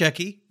guess what,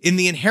 Jackie? In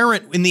the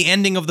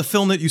ending of the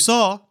film that you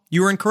saw,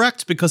 you were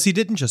incorrect because he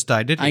didn't just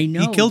die, did he? I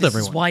know. He killed this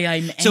everyone. Is why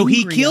I'm angry So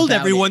he killed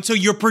about everyone. it. So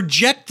you're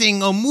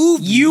projecting a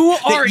movie. You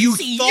that are. You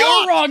see, thought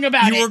you're wrong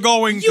about it. You were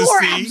going to see. You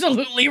are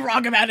absolutely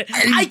wrong about it.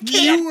 I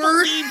can't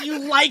believe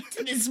you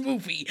liked this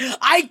movie.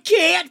 I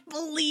can't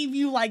believe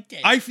you liked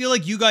it. I feel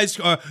like you guys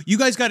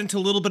got into a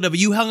little bit of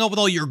you hung out with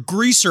all your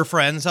greaser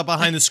friends up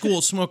behind the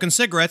school smoking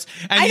cigarettes,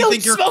 and I you don't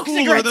think you're smoke cooler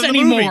cigarettes than the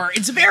anymore. movie.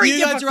 It's very you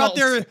difficult. guys are out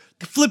there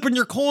flipping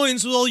your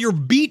coins with all your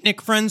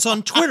beatnik friends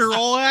on Twitter,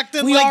 all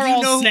acting we like are you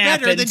all know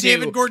better than too.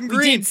 David Gordon We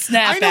Green. did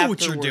snap I know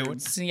what you're doing.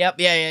 afterwards. Yep.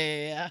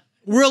 Yeah.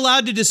 We're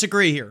allowed to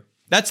disagree here.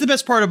 That's the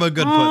best part of a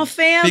good pudding. Oh,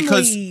 family.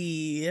 Because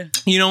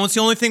you know what's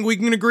the only thing we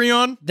can agree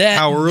on? That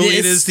how early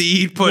it this is to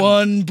eat pudding.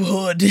 One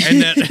pudding.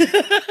 And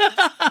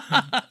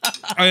that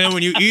and then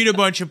when you eat a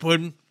bunch of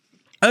pudding.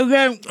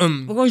 Okay,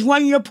 because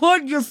when you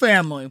put your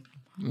family,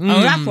 and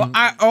that's what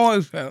I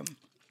always say.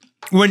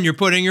 When you're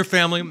putting your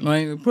family.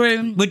 When you're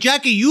putting. But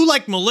Jackie, you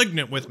like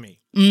Malignant with me.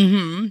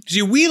 Mm-hmm.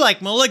 See, we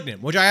like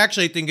Malignant, which I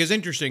actually think is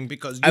interesting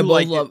because you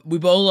We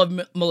both love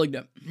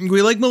Malignant.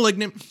 We like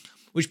Malignant,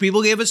 which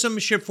people gave us some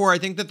shit for. I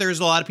think that there's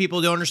a lot of people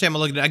who don't understand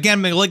Malignant.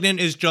 Again, Malignant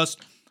is just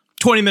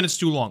 20 minutes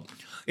too long.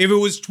 If it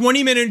was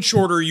 20 minutes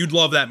shorter, you'd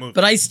love that movie.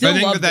 But I still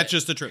think love that that's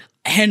just the truth.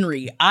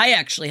 Henry, I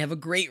actually have a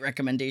great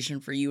recommendation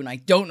for you, and I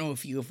don't know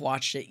if you have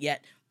watched it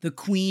yet. The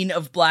Queen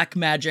of Black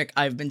Magic.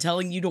 I've been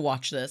telling you to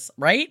watch this,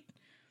 right?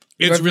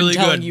 It's really good.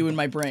 Telling you in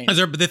my brain.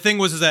 But the thing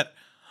was is that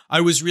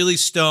I was really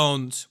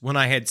stoned when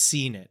I had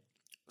seen it,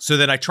 so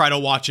that I try to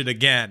watch it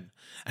again.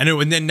 And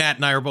then Nat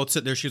and I are both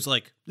sitting there. She was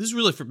like, "This is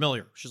really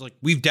familiar." She's like,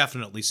 "We've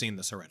definitely seen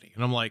this already."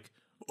 And I'm like,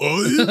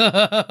 "Oh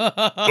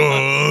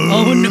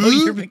no,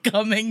 you're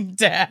becoming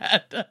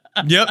dad."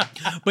 Yep.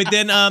 But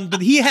then,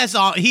 but he has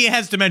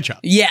dementia.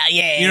 Yeah.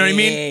 You know what I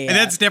mean? Yeah. And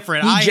that's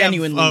different. He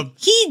genuinely.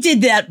 He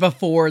did that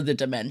before the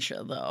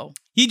dementia, though.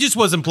 He just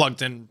wasn't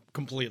plugged in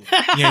completely.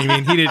 You know what I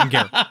mean? He didn't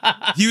care.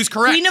 He was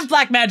correct. Queen of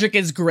Black Magic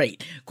is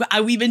great.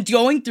 We've been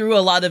going through a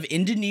lot of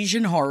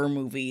Indonesian horror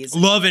movies.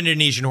 Love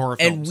Indonesian horror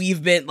films. And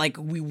we've been,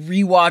 we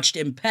rewatched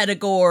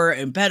Impetigore.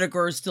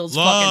 Impetigore still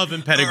love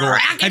fucking Impetigore.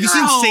 Have you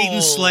seen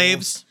Satan's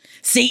Slaves?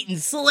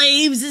 Satan's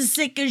Slaves is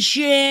sick as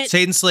shit.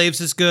 Satan's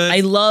Slaves is good.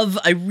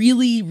 I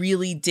really,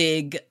 really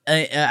dig,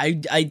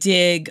 I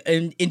dig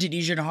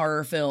Indonesian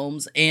horror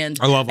films. And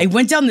I love them. I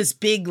went down this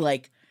big,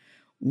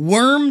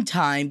 worm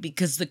time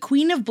because the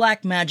Queen of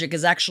Black Magic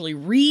is actually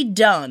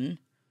redone.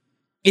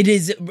 It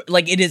is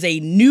a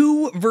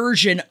new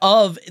version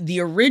of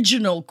the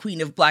original Queen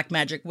of Black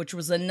Magic, which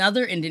was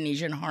another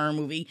Indonesian horror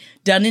movie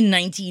done in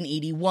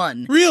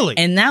 1981. Really?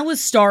 And that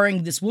was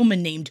starring this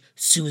woman named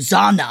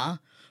Susanna,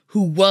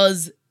 who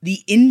was the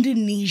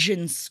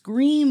Indonesian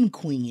Scream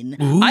Queen.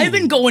 Ooh. I've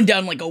been going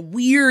down a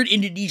weird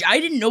Indonesian.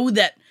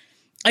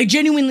 I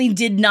genuinely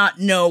did not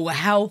know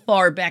how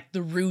far back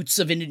the roots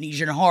of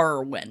Indonesian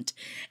horror went.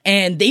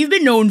 And they've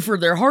been known for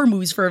their horror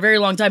movies for a very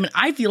long time, and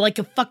I feel like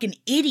a fucking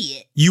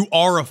idiot. You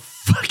are a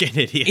fucking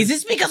idiot. Is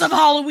this because of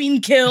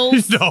Halloween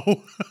Kills?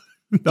 No.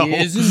 No.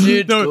 Isn't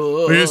it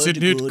good?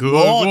 Isn't it good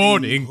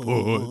morning,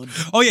 Hood?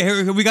 Oh, yeah,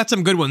 here, we got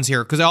some good ones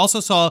here. Because I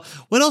also saw,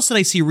 what else did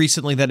I see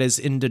recently that is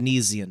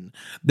Indonesian?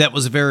 That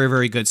was very,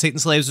 very good.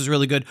 Satan's Slaves was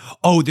really good.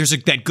 Oh, there's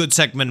that good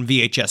segment in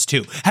VHS,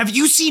 too. Have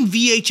you seen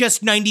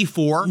VHS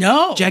 94?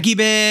 No. Jackie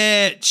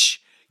bitch.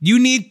 You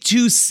need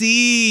to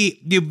see.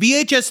 The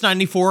VHS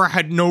 94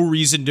 had no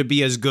reason to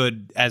be as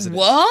good as it is.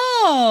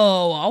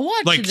 Whoa, I'll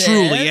watch this.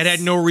 Truly, it had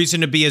no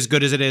reason to be as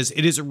good as it is.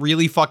 It is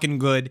really fucking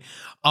good.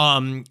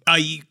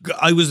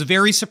 I was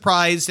very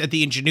surprised at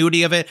the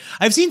ingenuity of it.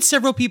 I've seen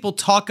several people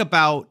talk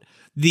about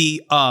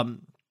the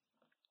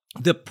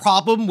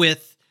problem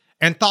with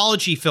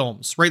anthology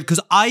films, right? Because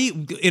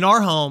in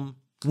our home,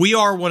 we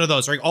are one of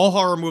those, right? All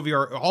horror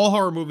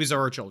movies are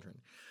our children.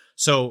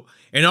 So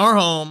in our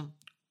home,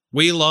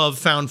 we love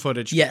found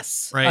footage.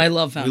 Yes, right? I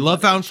love found footage. We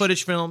love found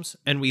footage films,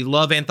 and we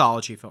love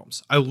anthology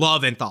films. I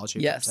love anthology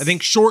Yes. films. I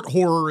think short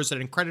horror is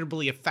an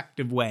incredibly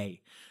effective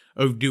way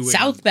of doing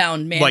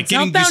Southbound, man. like,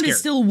 getting you Southbound scared. is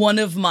still one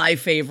of my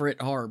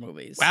favorite horror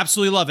movies.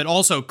 Absolutely love it.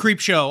 Also,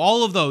 Creepshow,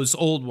 all of those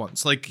old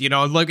ones, like, you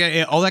know, like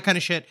all that kind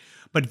of shit.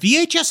 But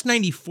VHS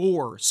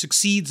 94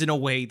 succeeds in a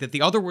way that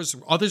the others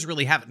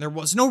really haven't. There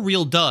was no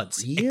real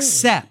duds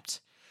except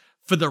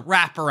for the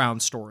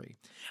wraparound story.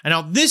 And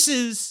now this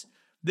is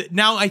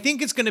now I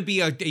think it's going to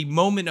be a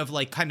moment of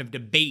like kind of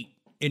debate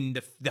in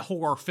the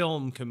horror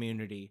film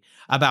community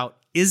about,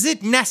 is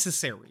it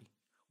necessary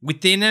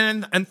within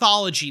an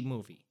anthology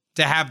movie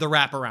to have the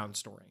wraparound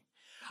story?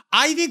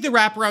 I think the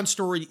wraparound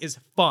story is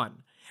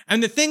fun.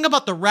 And the thing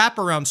about the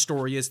wraparound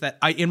story is that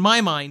in my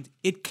mind,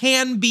 it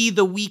can be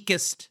the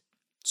weakest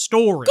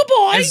story. Good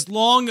boy. As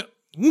long,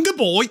 good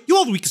boy,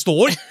 you're the weakest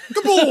story.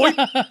 Good boy.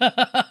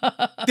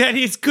 That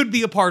it could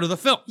be a part of the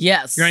film.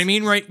 Yes. You know what I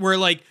mean? Right? Where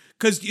like,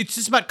 because it's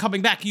just about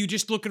coming back. You're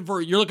looking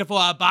for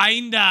a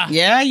binder.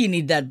 Yeah, you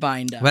need that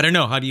binder. I don't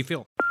know. How do you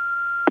feel?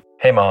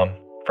 Hey, Mom.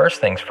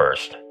 First things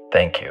first,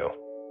 thank you.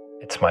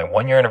 It's my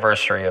 1-year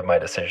anniversary of my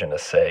decision to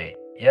say,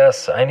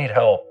 yes, I need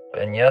help,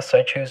 and yes,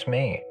 I choose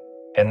me.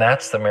 And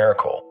that's the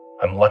miracle.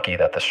 I'm lucky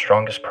that the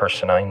strongest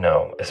person I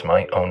know is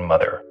my own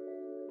mother.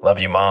 Love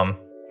you, Mom.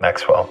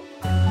 Maxwell.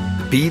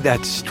 Be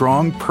that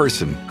strong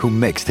person who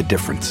makes the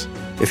difference.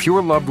 If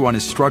your loved one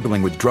is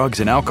struggling with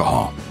drugs and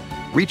alcohol,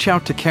 reach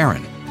out to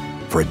Karen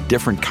for a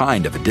different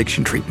kind of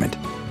addiction treatment.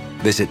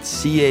 Visit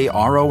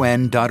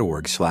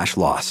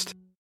caron.org/lost.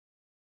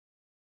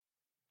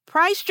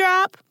 Price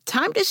drop?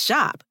 Time to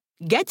shop.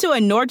 Get to a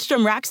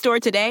Nordstrom Rack store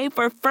today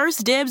for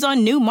first dibs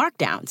on new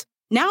markdowns.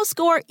 Now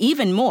score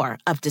even more,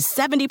 up to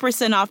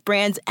 70% off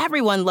brands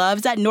everyone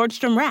loves at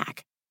Nordstrom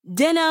Rack.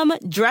 Denim,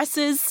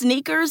 dresses,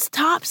 sneakers,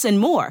 tops, and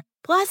more.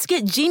 Plus,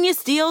 get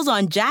genius deals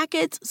on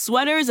jackets,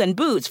 sweaters, and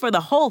boots for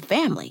the whole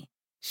family.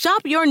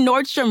 Shop your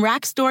Nordstrom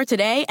Rack store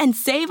today and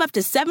save up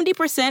to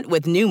 70%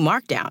 with new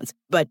markdowns.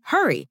 But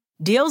hurry,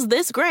 deals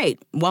this great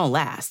won't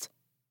last.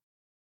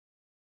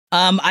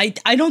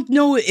 I don't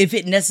know if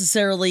it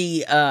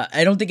necessarily,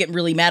 I don't think it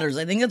really matters.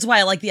 I think that's why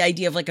I like the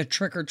idea of like a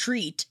Trick or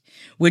Treat,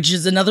 which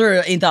is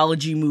another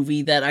anthology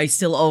movie that I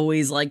still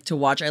always like to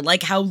watch. I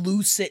like how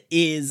loose it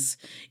is.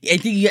 I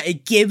think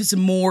it gives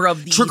more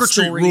of the Trick or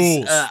Treat stories,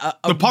 rules.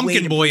 The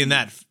pumpkin boy in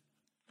that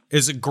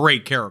is a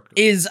great character.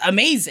 Is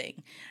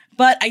amazing.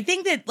 But I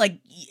think that like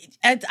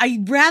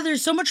I'd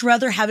so much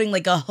rather having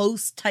like a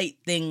host type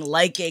thing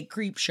like a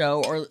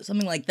Creepshow or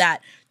something like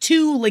that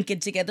to link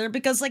it together,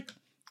 because like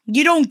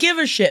you don't give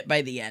a shit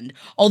by the end.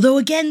 Although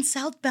again,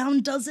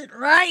 Southbound does it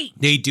right.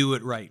 They do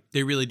it right.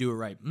 They really do it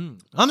right.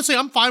 Honestly,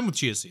 I'm fine with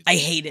chia seeds. I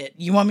hate it.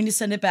 You want me to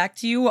send it back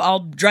to you? I'll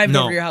drive it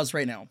over to your house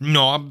right now.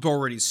 No, I'm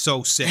already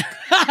so sick.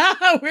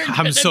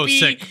 I'm so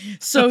sick.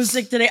 So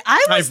sick today.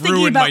 I was I've thinking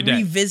ruined my about day.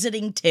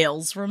 revisiting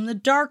Tales from the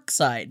Dark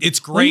Side. It's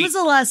great. When was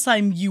the last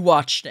time you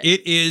watched it?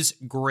 It is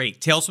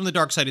great. Tales from the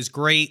Dark Side is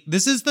great.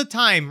 This is the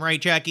time, right,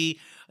 Jackie?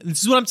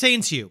 This is what I'm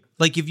saying to you.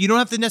 Like, if you don't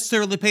have the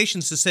necessarily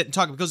patience to sit and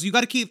talk, because you got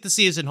to keep the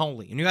season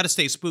holy and you got to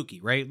stay spooky,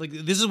 right? Like,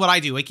 this is what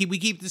I do. We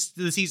keep the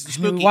season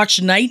spooky. We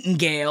watch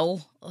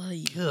Nightingale.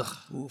 Ugh.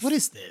 What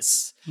is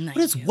this?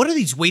 Nightingale. What are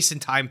these wasting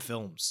time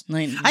films?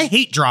 Nightingale. I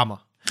hate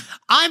drama.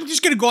 I'm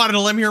just gonna go out on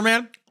a limb here,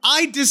 man.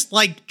 I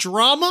dislike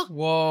drama.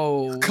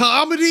 Whoa.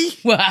 Comedy.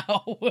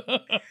 Wow.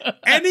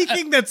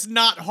 Anything that's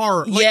not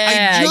horror. Like,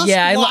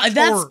 That's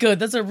horror. good.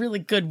 That's a really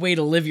good way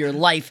to live your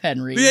life,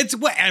 Henry. It's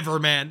whatever,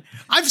 man.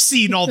 I've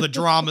seen all the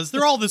dramas.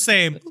 They're all the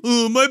same.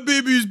 Oh, my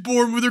baby is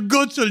born with her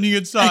guts on the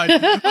inside, on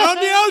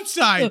the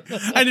outside.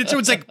 And it's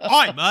like,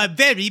 I'm a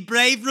very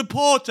brave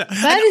reporter. And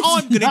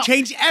I'm going to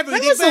change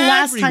everything When was for the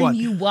last everyone.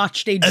 time you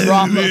watched a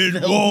drama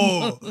film?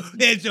 War.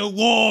 There's a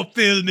war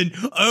film, and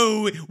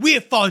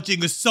we're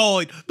fighting a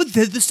side. But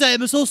they're the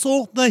same as us,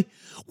 aren't they?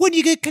 When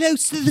you get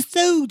close to the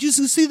soldiers,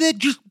 you see they're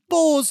just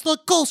boars like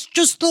us,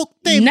 just like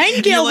them.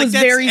 Nightingale Like, was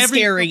that's very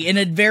scary in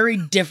a very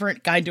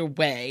different kind of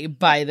way,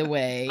 by the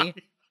way.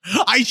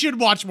 I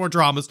should watch more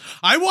dramas.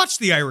 I watched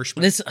The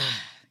Irishman. This,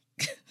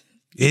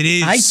 It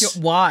is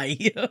why?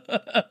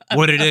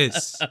 what it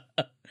is.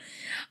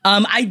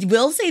 I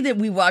will say that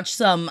we watched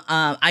some,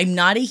 I'm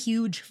not a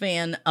huge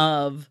fan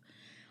of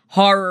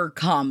horror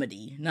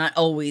comedy, not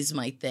always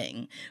my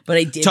thing, but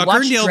I did Tucker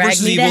watch and Dale Drag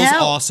vs. Me Evil to is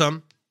Hell.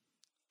 awesome.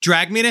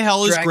 Drag Me to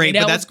Hell is Drag Me great, to but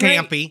Hell that's is great.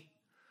 campy.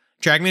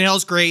 Drag Me to Hell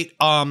is great.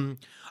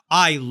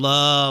 I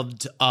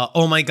loved,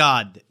 oh my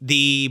God,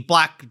 the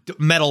black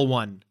metal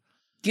one.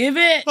 Give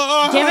it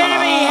to me,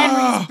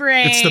 Henry's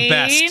brain. It's the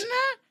best.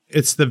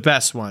 It's the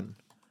best one.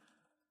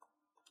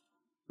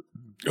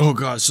 Oh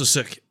God, so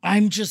sick.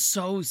 I'm just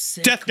so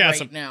sick Deathgasm.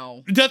 right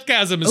now.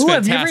 Deathgasm is Oh, fantastic.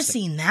 I've never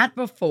seen that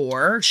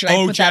before. Should I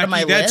put that Jackie, on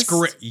my that's list?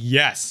 great.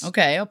 Yes.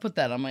 Okay, I'll put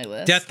that on my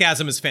list.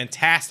 Deathgasm is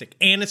fantastic,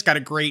 and it's got a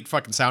great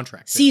fucking soundtrack.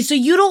 too. See, so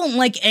you don't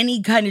like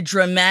any kind of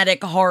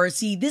dramatic horror.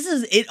 See, this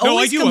is it. No, I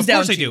Always do. comes Of down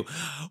course I to, do.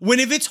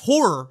 If it's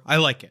horror, I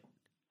like it.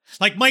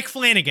 Like Mike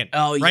Flanagan.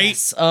 Oh right?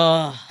 yes.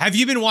 Have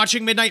you been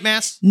watching Midnight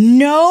Mass?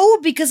 No,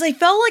 because I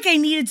felt like I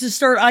needed to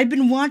start. I've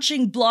been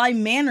watching Bly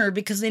Manor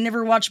because I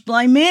never watched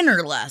Bly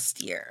Manor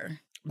last year.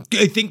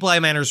 I think Bly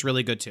Manor is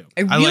really good too.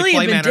 I like really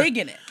Bly have been Manor.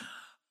 digging it.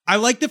 I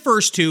like the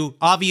first two.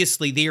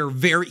 Obviously, they are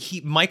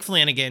Mike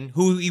Flanagan,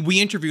 who we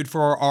interviewed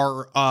for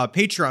our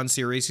Patreon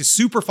series, is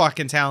super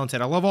fucking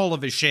talented. I love all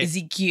of his shit. Is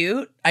he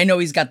cute? I know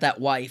he's got that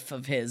wife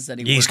of his that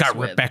He's got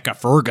with. Rebecca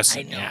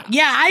Ferguson. I know.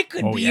 Yeah, I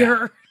could be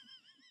her.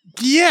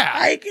 Yeah.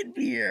 I could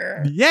be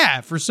her.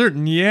 Yeah, for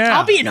certain. Yeah.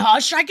 I'll be in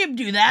Hush. I can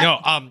do that.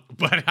 No,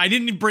 but I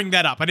didn't bring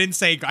that up. I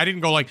didn't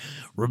go like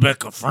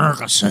Rebecca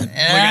Ferguson.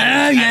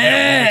 Yeah.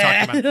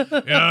 Yeah.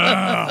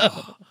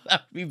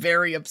 That would be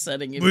very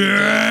upsetting. If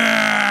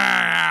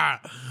Yeah.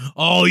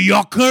 Oh,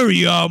 yucker,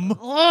 yum.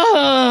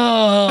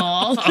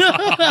 Oh.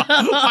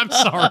 I'm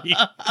sorry.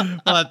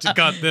 I'll have to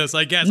cut this,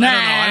 I guess.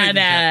 I don't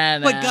know.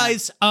 But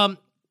guys,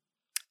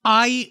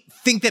 I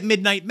think that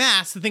Midnight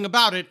Mass, the thing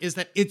about it is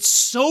that it's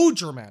so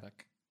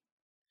dramatic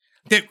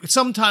that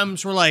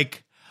sometimes we're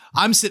like,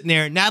 I'm sitting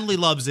there, Natalie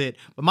loves it,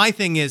 but my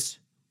thing is,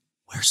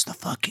 where's the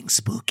fucking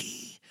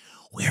spooky?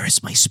 Where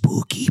is my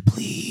spooky,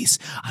 please?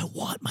 I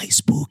want my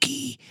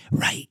spooky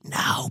right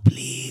now,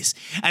 please.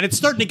 And it's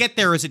starting to get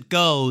there as it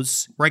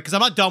goes, right? Because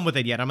I'm not done with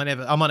it yet. I'm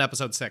on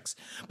episode 6.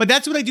 But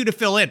that's what I do to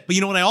fill in. But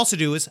you know what I also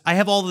do is I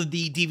have all of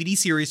the DVD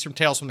series from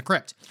Tales from the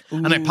Crypt.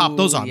 And I pop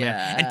those on there.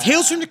 And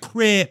Tales from the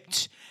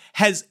Crypt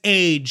has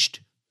aged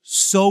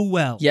so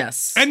well.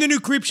 Yes. And the new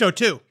Creep Show,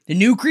 too. The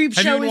new Creep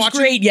Have you Show been is watching?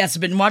 great. Yes,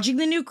 I've been watching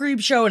the new Creep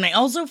Show. And I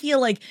also feel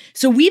like,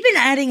 so we've been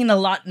adding in a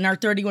lot in our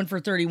 31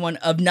 for 31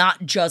 of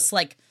not just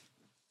like,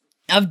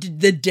 of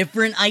the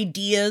different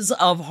ideas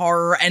of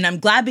horror. And I'm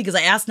glad because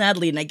I asked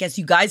Natalie, and I guess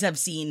you guys have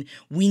seen,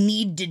 we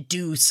need to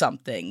do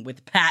something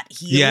with Pat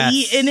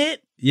Healy in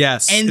it.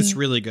 Yes, And it's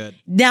really good.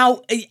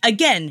 Now,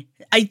 again,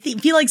 I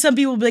feel like some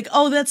people will be like,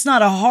 oh, that's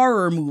not a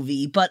horror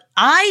movie. But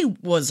I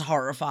was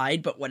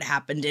horrified by what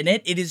happened in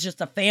it. It is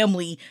just a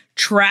family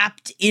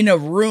trapped in a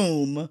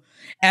room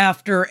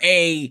after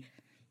a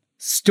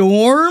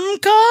storm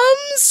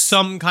comes.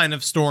 Some kind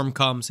of storm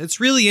comes. It's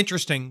really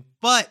interesting.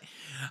 But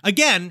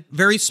again,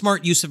 very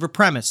smart use of a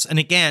premise. And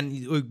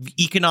again,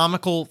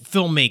 economical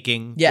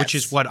filmmaking, which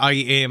is what I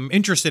am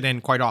interested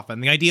in quite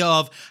often. The idea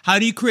of how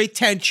do you create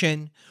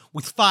tension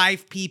with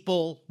 5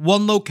 people,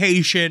 1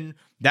 location,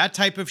 that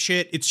type of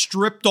shit. It's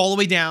stripped all the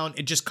way down.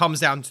 It just comes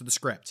down to the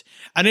script.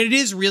 And it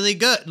is really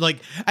good. Like,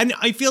 and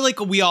I feel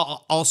like we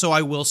all also,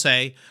 I will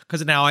say,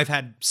 because now I've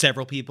had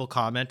several people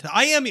comment,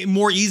 I am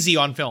more easy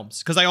on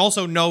films because I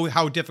also know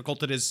how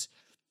difficult it is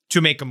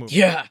to make a movie.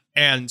 Yeah.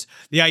 And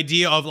the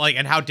idea of like,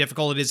 and how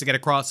difficult it is to get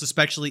across,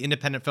 especially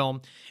independent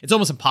film, it's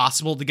almost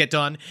impossible to get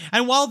done.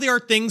 And while there are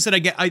things that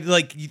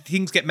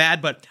things get mad,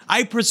 but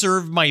I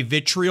preserve my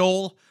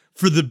vitriol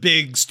for the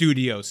big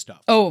studio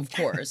stuff. Oh, of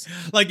course.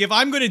 Like if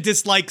I'm going to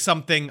dislike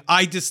something,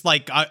 I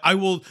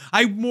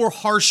more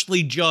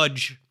harshly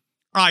judge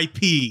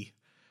IP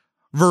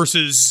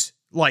versus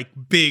like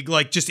big,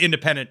 like just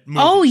independent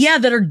movies. Oh, yeah,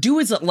 that are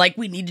doing it like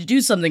we need to do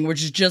something,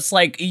 which is just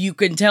like, you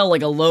can tell,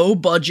 like a low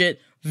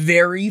budget,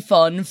 very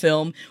fun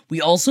film. We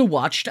also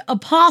watched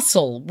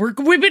Apostle.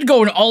 We've been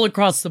going all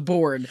across the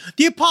board.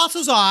 The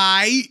Apostle's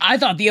I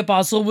thought The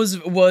Apostle was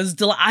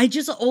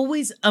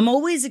I'm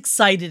always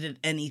excited at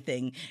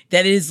anything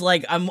that is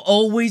like, I'm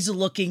always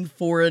looking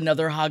for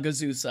another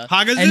Hagazusa.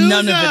 And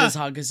none of it is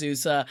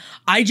Hagazusa.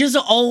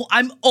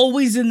 I'm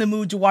always in the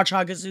mood to watch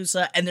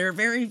Hagazusa, and there are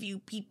very few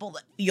people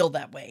that feel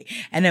that way.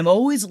 And I'm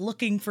always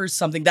looking for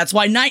something. That's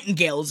why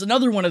Nightingale is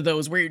another one of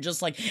those where you're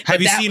just like,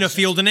 have you seen A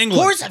Field in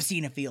England? Of course I've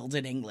seen A Field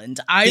in England.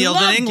 I Field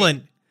loved in England.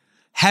 it.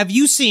 Have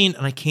you seen,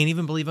 and I can't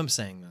even believe I'm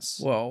saying this.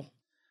 Whoa.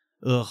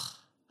 Ugh.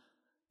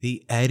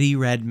 The Eddie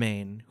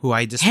Redmayne, who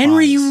I despise.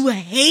 Henry, you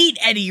hate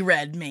Eddie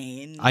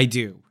Redmayne. I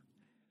do.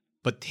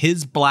 But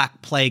his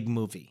Black Plague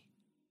movie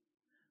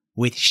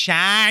with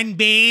Sean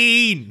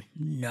Bean.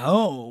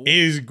 No.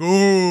 Is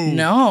good.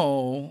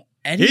 No.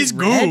 Eddie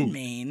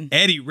Redmayne.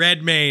 Eddie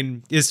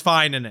Redmayne is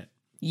fine in it.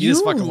 He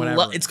is fucking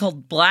whatever. It's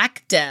called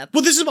Black Death.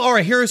 Well, this is all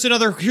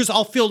right.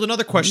 I'll field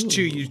another question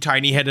to you,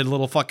 tiny-headed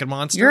little fucking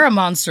monster. You're a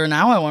monster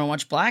now. I want to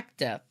watch Black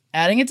Death.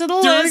 Adding it to the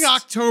list. During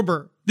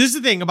October, this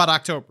is the thing about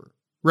October,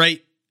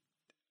 right?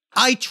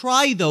 I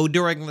try, though,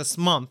 during this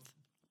month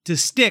to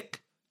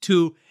stick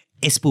to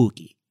a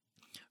spooky,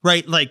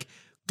 right? Like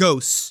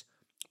ghosts,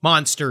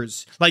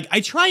 monsters. Like, I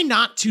try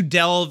not to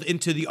delve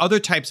into the other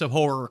types of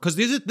horror because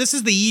this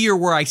is the year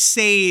where I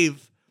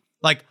save,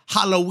 like,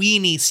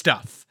 Halloween-y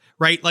stuff.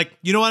 Right? Like,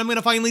 you know what I'm going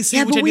to finally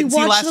see, which I didn't see last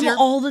year? Yeah, but we watch them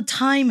all the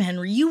time,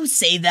 Henry. You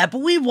say that, but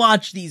we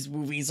watch these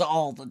movies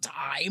all the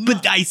time.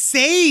 But I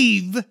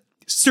save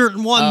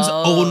certain ones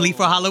only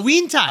for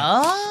Halloween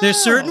time. There's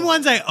certain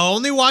ones I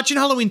only watch in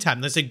Halloween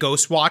time. Let's say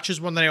Ghost Watch is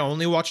one that I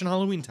only watch in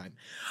Halloween time.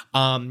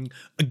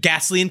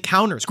 Ghastly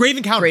Encounters, Grave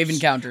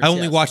Encounters. I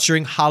only watch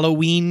during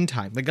Halloween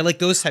time. Like I like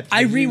those types.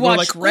 I rewatched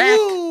like, Wreck.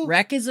 Ooh.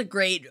 Wreck is a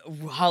great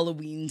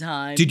Halloween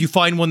time. Did you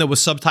find one that was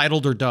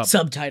subtitled or dubbed?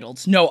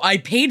 Subtitled. No, I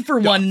paid for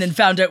one and then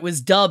found out it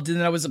was dubbed, and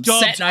then I was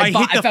upset. Dubbed. And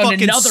I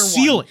found another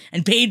one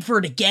and paid for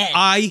it again.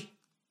 I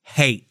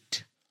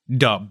hate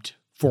dubbed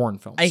foreign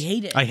films. I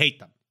hate it. I hate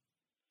them.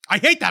 I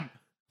hate them.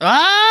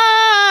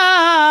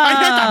 I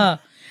hate them.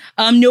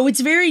 No, it's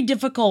very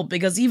difficult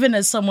because even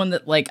as someone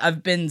that like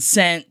I've been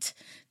sent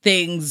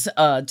things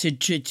to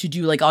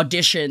do like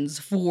auditions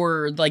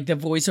for like the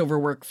voiceover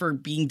work for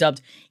being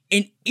dubbed.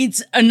 And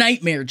it's a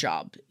nightmare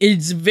job.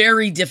 It's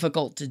very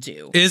difficult to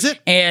do. Is it?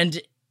 And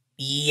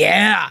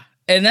yeah.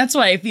 And that's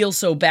why I feel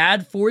so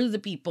bad for the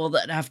people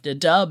that have to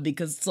dub,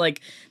 because it's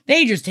like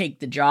they just take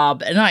the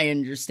job, and I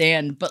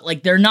understand, but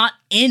like they're not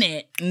in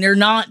it, and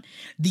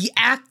the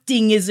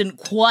acting isn't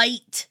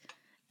quite,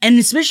 and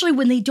especially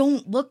when they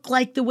don't look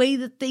like the way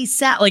that they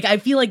sound. Like I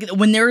feel like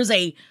when there is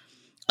a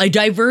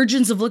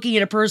divergence of looking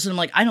at a person, I'm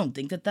like, I don't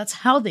think that that's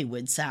how they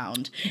would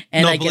sound.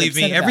 And no, I believe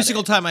me, every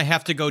single time I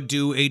have to go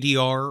do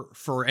ADR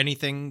for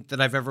anything that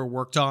I've ever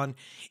worked on,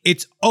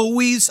 it's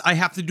always I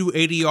have to do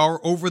ADR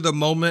over the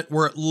moment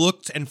where it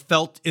looked and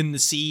felt in the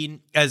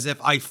scene as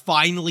if I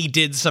finally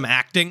did some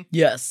acting.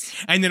 Yes.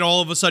 And then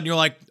all of a sudden you're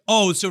like,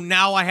 oh, so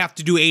now I have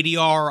to do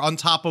ADR on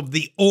top of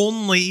the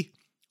only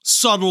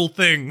subtle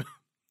thing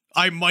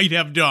I might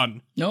have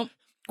done. Nope.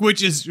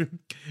 Which is...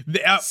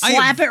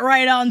 Slap it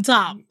right on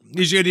top.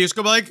 You should just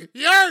go like,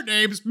 your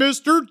name's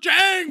Mr.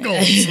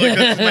 Jangles. Like,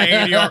 that's my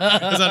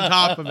ADR is on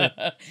top of it.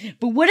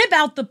 But what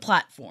about the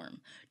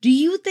platform? Do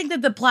you think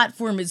that the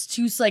platform is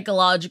too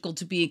psychological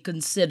to be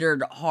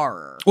considered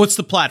horror? What's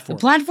the platform?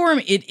 The platform,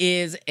 it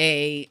is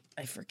I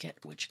forget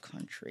which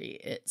country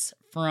it's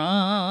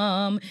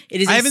from.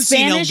 It is I haven't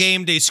Spanish. seen El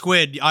Game de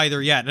Squid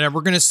either yet. And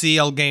we're going to see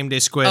El Game de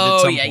Squid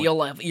at some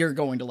point. You're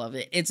going to love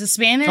it. It's a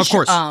Spanish. Of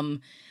course.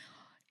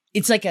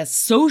 It's like a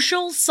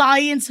social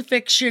science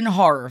fiction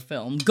horror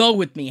film. Go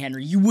with me,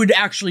 Henry. You would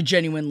actually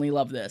genuinely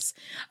love this.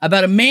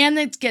 About a man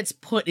that gets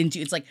put into,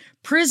 it's like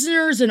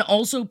prisoners and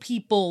also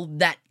people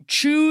that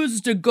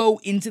choose to go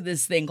into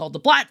this thing called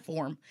the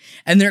platform.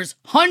 And there's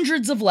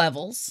hundreds of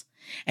levels,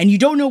 and you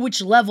don't know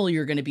which level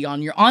you're going to be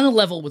on. You're on a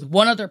level with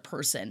one other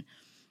person.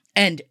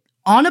 And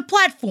on a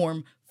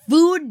platform,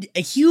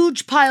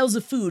 huge piles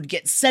of food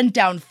get sent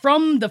down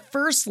from the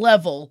first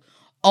level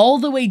all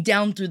the way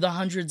down through the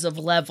hundreds of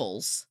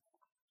levels.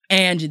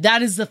 And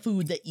that is the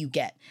food that you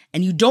get.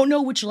 And you don't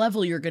know which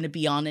level you're going to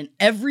be on. And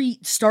every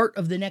start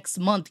of the next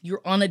month, you're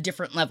on a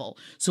different level.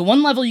 So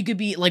one level you could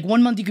be, like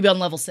 1 month you could be on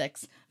level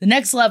 6. The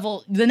next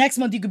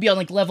month you could be on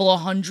like level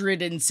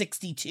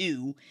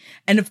 162.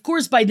 And of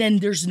course, by then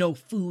there's no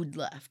food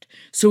left.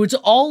 So it's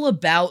all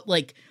about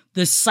like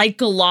the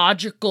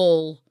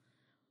psychological,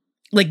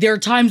 like there are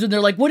times when they're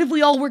like, what if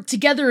we all worked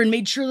together and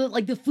made sure that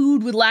like the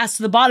food would last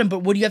to the bottom? But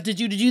what do you have to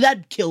do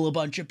that? Kill a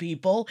bunch of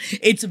people.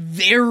 It's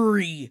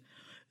very,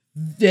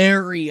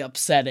 very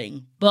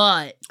upsetting,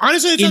 but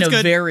honestly, in a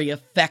good. very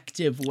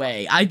effective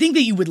way. I think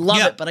that you would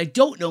love it, but I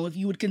don't know if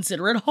you would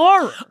consider it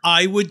horror.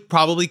 I would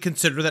probably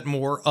consider that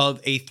more of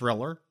a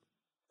thriller.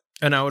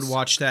 And I would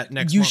watch that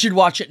next month. You should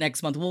watch it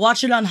next month. We'll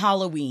watch it on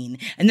Halloween.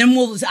 And then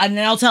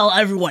I'll tell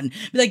everyone,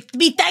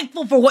 be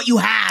thankful for what you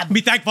have.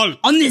 Be thankful.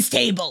 On this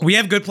table. We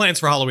have good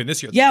plans for Halloween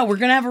this year. Yeah, we're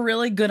going to have a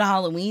really good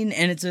Halloween.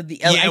 And it's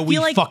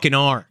we fucking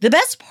are. The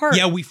best part.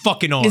 Yeah, we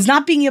fucking are. Is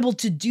not being able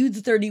to do the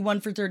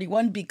 31 for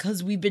 31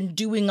 because we've been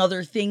doing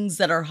other things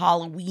that are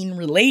Halloween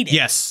related.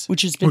 Yes.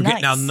 Which has been nice. We're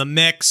getting out in the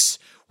mix.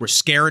 We're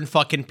scaring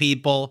fucking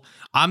people.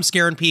 I'm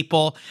scaring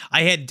people.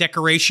 I had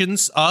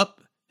decorations up.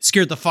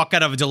 Scared the fuck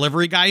out of a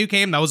delivery guy who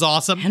came. That was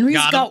awesome. Henry's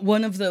got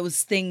one of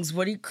those things.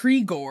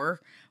 Kriegor.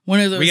 One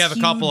of those. We have a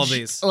couple of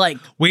these. Like,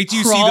 wait till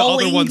you see the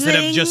other ones that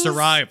have just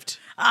arrived.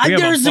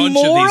 There's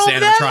more of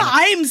them.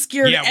 I'm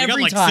scared every we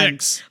got like time.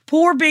 6.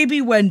 Poor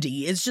baby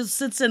Wendy is just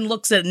sits and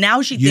looks at it.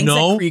 Now she thinks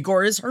that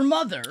Kriegor is her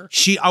mother.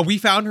 We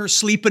found her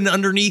sleeping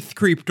underneath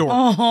Creep Door.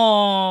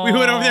 Oh, we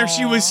went over there.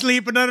 She was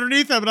sleeping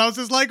underneath him, and I was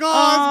just like,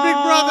 "Oh, it's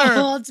Big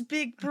Brother. Oh, it's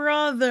Big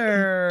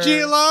Brother.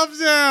 She loves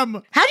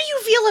him." How do you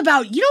feel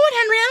about? You know what,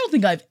 Henry? I don't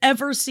think I've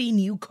ever seen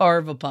you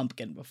carve a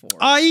pumpkin before.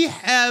 I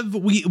have.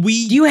 We.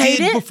 Do you hate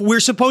it? Before. We're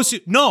supposed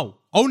to. No.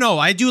 Oh no,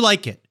 I do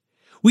like it.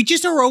 We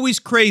just are always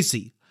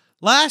crazy.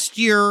 Last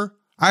year,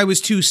 I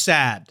was too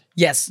sad.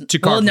 Yes. To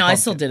carve a pumpkin. I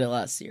still did it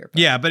last year.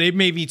 But. Yeah, but it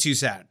made me too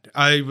sad.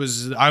 I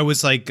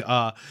was like,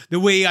 the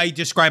way I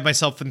describe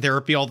myself in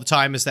therapy all the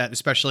time is that,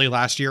 especially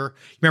last year,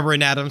 remember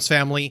in Addams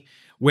Family,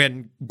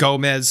 when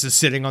Gomez is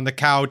sitting on the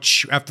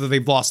couch after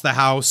they've lost the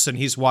house and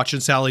he's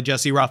watching Sally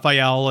Jesse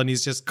Raphael and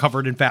he's just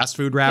covered in fast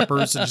food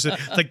wrappers. And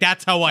it's like,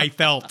 that's how I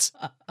felt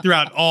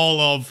throughout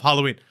all of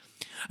Halloween.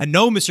 And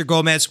no, Mr.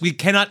 Gomez, we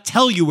cannot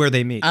tell you where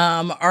they meet.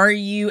 Are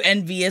you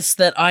envious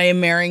that I am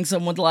marrying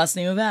someone with the last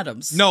name of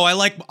Addams? No, I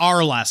like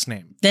our last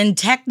name. Then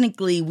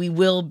technically we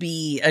will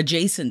be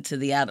adjacent to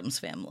the Addams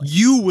family.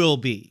 You will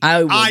be.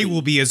 I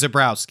will be a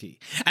Zabrowski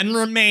and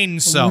remain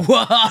so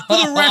for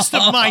the rest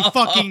of my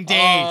fucking days.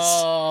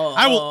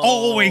 I will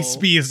always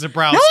be a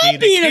Zabrowski. No, I'm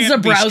being a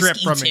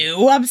Zabrowski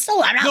too. I'm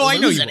not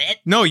losing it.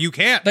 No, you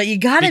can't. But you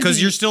gotta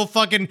because you're still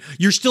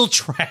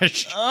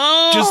trash.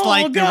 Just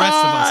like the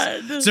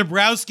rest of us.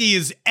 Zabrowski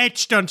is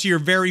etched onto your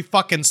very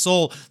fucking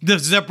soul.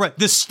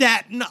 The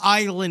Staten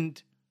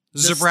Island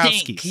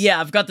Zabrowski.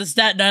 Yeah, I've got the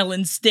Staten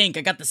Island stink.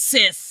 I got the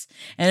cyst,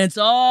 and it's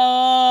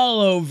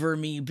all over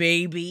me,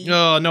 baby.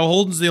 Oh, no,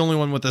 Holden's the only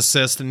one with a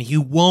cyst, and he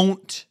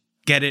won't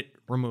get it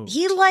removed.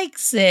 He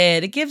likes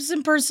it. It gives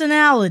him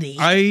personality.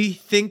 I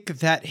think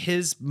that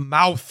his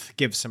mouth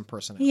gives him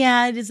personality.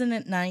 Yeah, isn't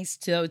it nice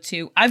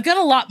too? I've got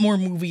a lot more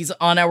movies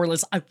on our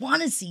list. I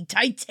want to see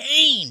Titan.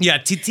 Yeah,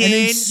 And I'm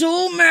Titan.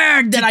 so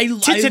mad that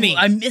Titany.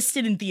 I missed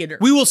it in theater.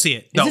 We will see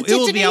it. Is it It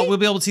will be Titany? out. We'll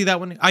be able to see that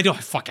one. I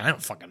don't fucking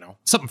know.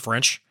 Something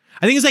French.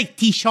 I think it's like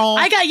Tichon.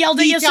 I got yelled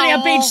at yesterday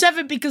on page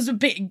 7 because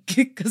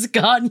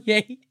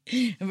Kanye.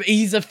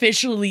 He's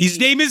officially. His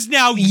name is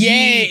now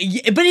Yay.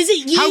 Ye. But is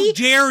it Ye? How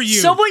dare you?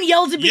 Someone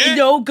yelled at me. Yeah.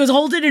 No, because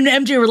Holden and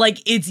MJ were like,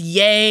 it's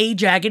Yay,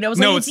 Jack. And I was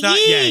No, like, it's not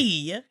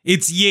Ye.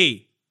 It's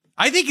Ye.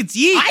 I think it's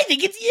Ye. I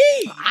think it's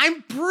Ye.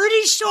 I'm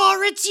pretty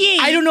sure it's Ye.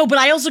 I don't know, but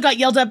I also got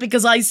yelled at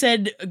because I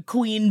said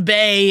Queen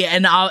Bey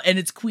and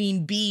it's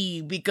Queen Bee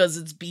because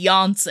it's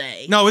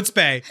Beyonce. No, it's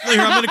Bay. Here,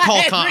 I'm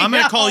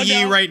gonna call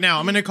Ye no. right now.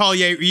 I'm gonna call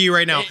Ye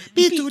right now.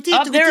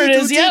 Oh, there it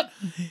is. Yep.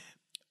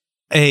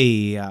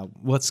 Hey,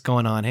 what's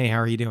going on? Hey, how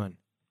are you doing?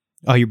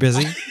 Oh, you're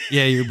busy?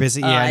 Yeah, you're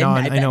busy. Yeah,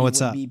 I bet know he what's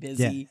would up. be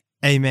busy. Yeah.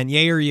 Hey, man,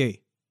 yay or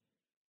yay?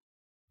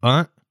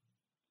 What?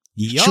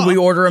 Yeah. Should we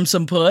order him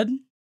some pud?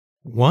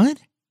 What?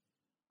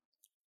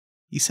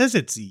 He says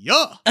it's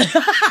yeah.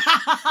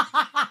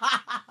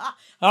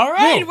 All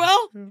right, No.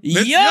 well, It's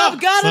you've yup,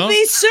 got to huh?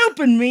 be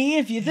souping me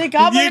if you think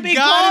I'm going to be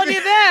gotta calling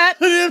you that.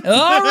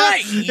 All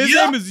right, His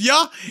yup. name is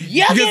Ya.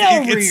 Ya, Because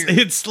get over it's, here.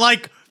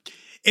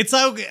 It's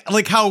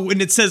like how when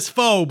it says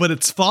faux, but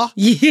it's fa.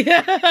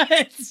 Yeah,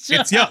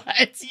 It's yup.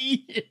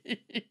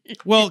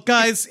 Well,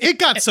 guys, it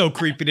got so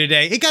creepy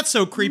today. It got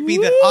so creepy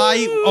that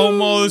I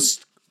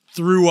almost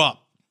threw up.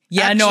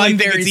 Yeah, no, Actually, I I'm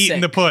think very it's sick.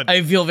 eating the pud.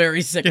 I feel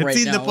very sick It's right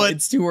eating the now. pud.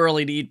 It's too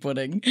early to eat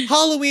pudding.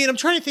 Halloween. I'm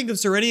trying to think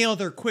if there any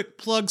other quick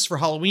plugs for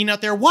Halloween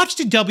out there. Watch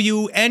the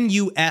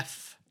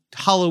WNUF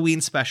Halloween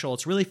special.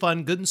 It's really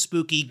fun, good and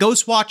spooky.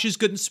 Ghost Watch is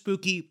good and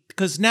spooky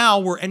because now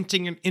we're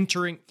entering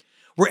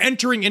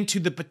into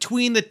the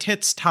between the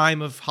tits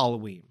time of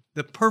Halloween.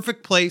 The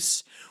perfect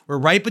place. We're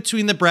right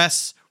between the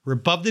breasts. We're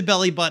above the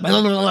belly button.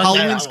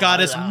 Halloween's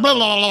got us.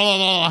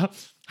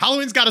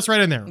 Halloween's got us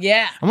right in there.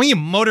 Yeah. And when you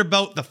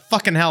motorboat the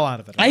fucking hell out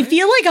of it. I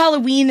feel like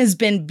Halloween has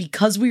been,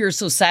 because we were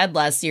so sad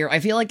last year,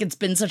 I feel like it's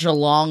been such a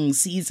long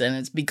season.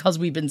 It's because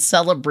we've been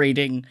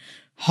celebrating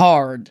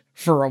hard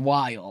for a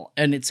while,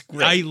 and it's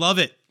great. I love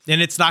it.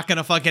 And it's not going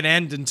to fucking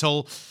end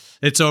until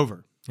it's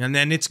over. And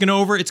then it's going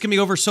to be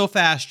over so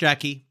fast,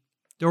 Jackie.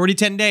 They're already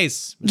 10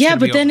 days. It's yeah, gonna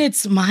but be then over.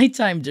 it's my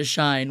time to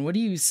shine. What are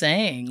you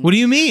saying? What do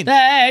you mean?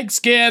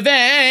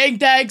 Thanksgiving.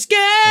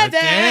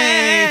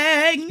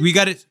 Birthday. We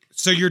got it.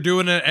 So you're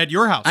doing it at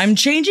your house. I'm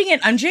changing it.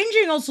 I'm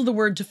changing also the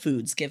word to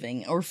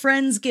Foodsgiving or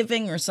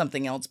Friendsgiving or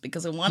something else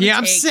because I want to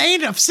I'm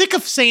sick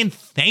of saying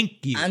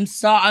thank you. I'm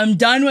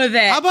done with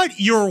it. How about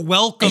your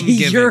welcome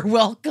giving? Your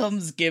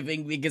welcome's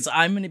giving because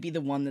I'm going to be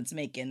the one that's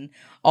making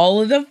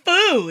all of the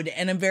food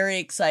and I'm very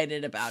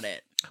excited about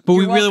it. But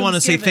we Your really want to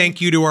welcome's say giving.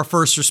 thank you to our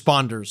first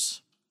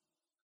responders.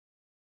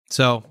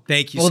 So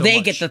thank you Well, so they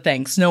much. get the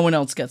thanks. No one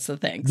else gets the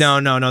thanks.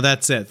 No,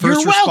 that's it. Your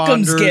First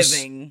welcome's responders.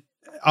 giving.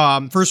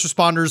 First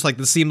responders like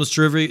the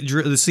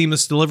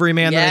seamless delivery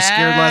man that I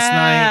scared last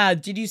night. Yeah.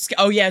 Did you?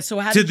 Oh yeah. So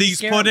how To did you these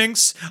scare him?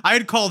 puddings,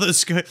 I'd call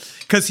this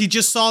because he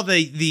just saw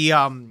the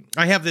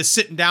I have this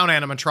sitting down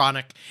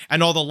animatronic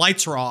and all the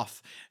lights are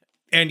off.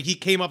 And he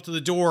came up to the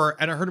door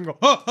and I heard him go,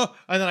 oh,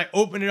 and then I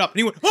opened it up and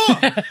he went, oh,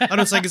 and I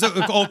was like, is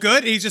it all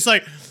good? And he's just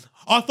like,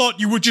 I thought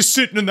you were just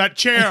sitting in that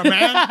chair,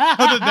 man. I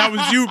thought that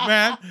was you,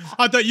 man.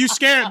 I thought you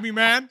scared me,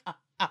 man.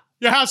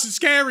 Your house is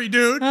scary,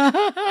 dude.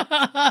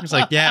 I was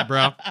like, yeah,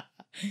 bro.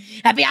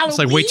 Happy Halloween. It's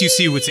like, wait till you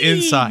see what's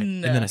inside.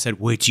 And then I said,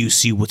 wait till you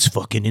see what's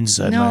fucking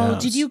inside my No,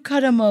 house. did you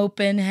cut him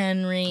open,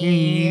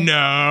 Henry?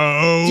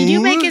 No. Did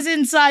you make his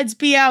insides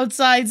be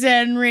outsides,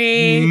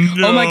 Henry?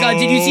 No. Oh my god,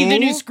 did you see the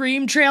new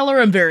Scream trailer?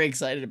 I'm very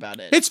excited about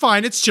it. It's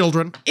fine. It's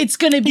children. It's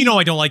gonna be. You know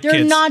I don't like They're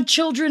kids. not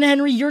children,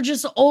 Henry. You're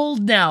just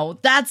old now.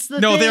 That's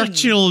the No, thing. they're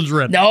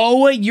children.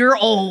 No, you're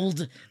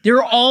old.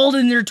 They're old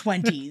in their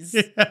 20s.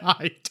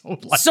 I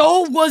don't like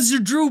So was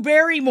Drew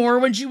Barrymore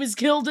when she was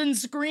killed in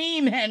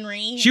Scream,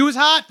 Henry. She was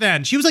hot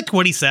then. She was like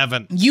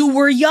 27. You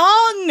were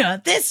young.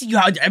 Did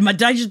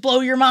I just blow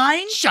your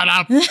mind? Shut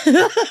up.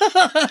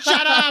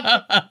 Shut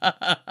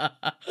up.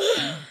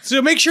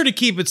 So make sure to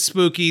keep it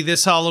spooky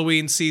this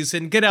Halloween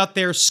season. Get out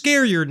there,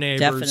 scare your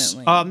neighbors.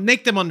 Definitely.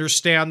 Make them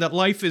understand that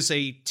life is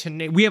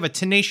we have a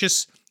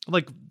tenacious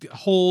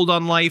hold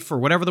on life or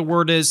whatever the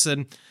word is.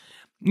 And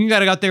you got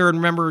to go out there and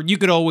remember you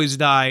could always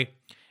die.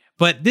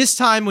 But this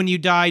time when you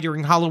die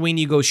during Halloween,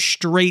 you go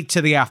straight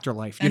to the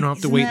afterlife. You don't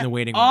have to wait in the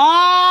waiting room.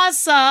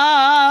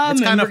 Awesome. It's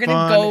And kinda we're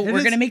gonna fun. It we're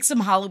is. gonna make some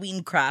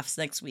Halloween crafts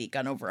next week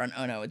over on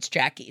Oh No, It's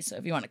Jackie. So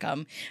if you want to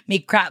come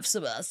make crafts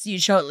of us, you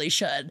totally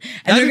should. And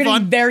That'd they're be gonna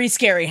fun. be very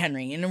scary,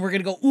 Henry. And then we're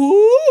gonna go,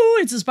 ooh,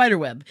 it's a spider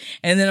web.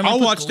 And then I'm gonna I'll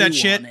put watch that glue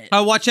shit. on it.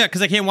 I'll watch that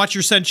because I can't watch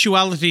your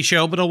sensuality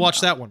show, but I'll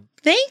watch that one.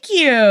 Thank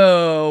you.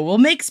 We'll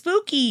make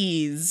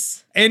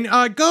spookies. And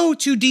go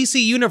to DC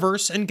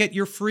Universe and get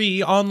your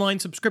free online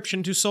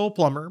subscription to Soul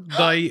Plumber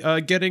by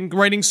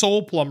writing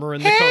Soul Plumber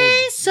in the code.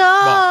 Hey, Soul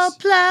box.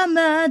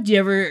 Plumber.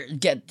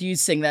 Do you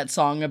sing that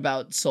song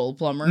about Soul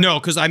Plumber? No,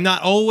 because I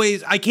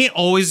can't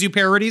always do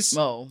parodies.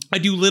 Oh. I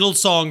do little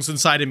songs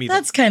inside of me.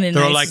 That's kind of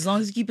They're nice, like, as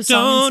long as you keep a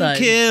song Don't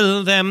inside.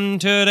 kill them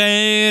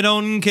today,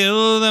 don't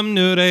kill them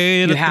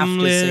today. You let have them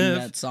to live. sing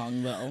that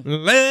song, though.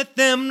 Let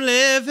them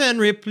live,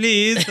 Henry,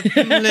 please. Let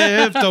them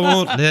live.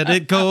 Don't let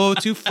it go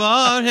too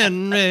far,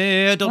 Henry.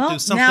 Don't Well, do now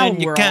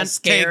something you we're all can't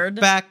scared.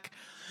 take back.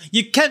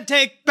 You can't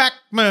take back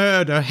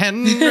murder,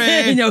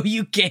 Henry. No,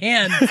 you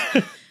can't.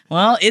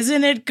 Well,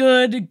 isn't it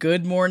good?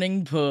 Good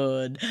morning,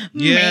 Pud.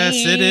 Yes,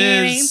 it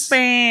is.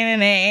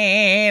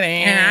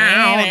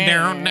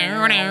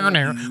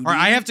 Or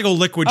I have to go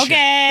liquid shit.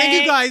 Okay.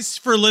 Thank you guys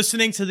for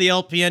listening to the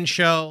LPN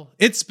show.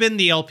 It's been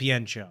the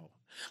LPN show.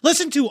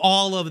 Listen to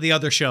all of the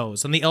other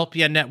shows on the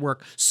LPN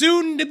network,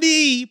 soon to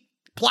be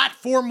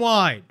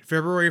platform-wide,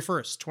 February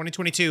 1st,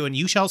 2022, and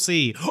you shall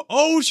see.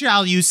 Oh,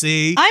 shall you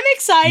see? I'm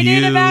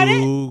excited about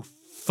it. You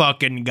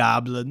fucking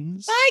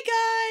goblins. Bye,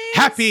 guys.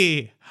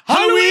 Happy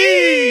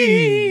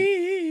Halloween!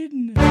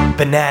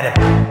 Banana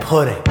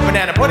pudding.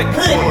 Banana pudding.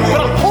 But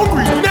I'm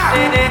hungry now.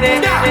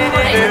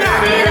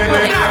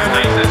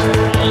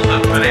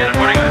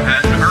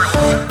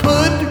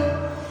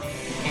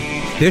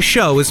 This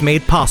show is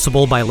made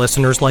possible by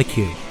listeners like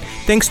you.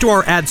 Thanks to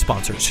our ad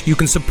sponsors, you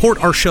can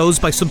support our shows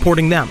by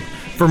supporting them.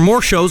 For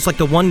more shows like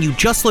the one you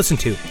just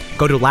listened to,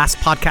 go to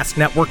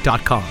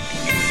lastpodcastnetwork.com.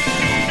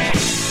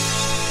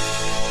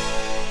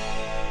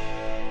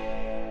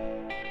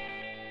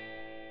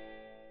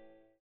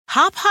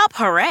 Hop, hop,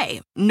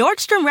 hooray!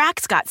 Nordstrom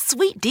Rack's got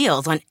sweet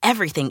deals on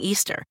everything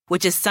Easter,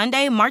 which is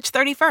Sunday, March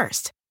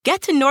 31st.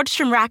 Get to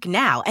Nordstrom Rack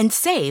now and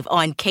save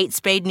on Kate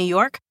Spade New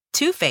York,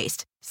 Too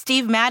Faced,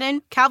 Steve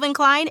Madden, Calvin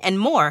Klein, and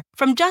more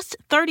from just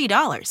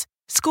 $30.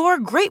 Score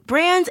great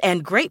brands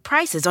and great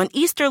prices on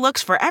Easter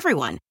looks for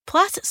everyone,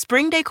 plus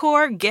spring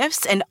decor,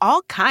 gifts, and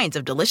all kinds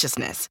of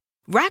deliciousness.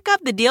 Rack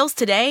up the deals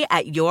today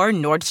at your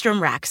Nordstrom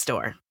Rack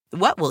store.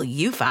 What will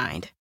you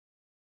find?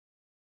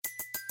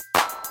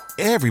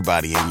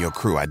 Everybody in your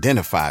crew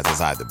identifies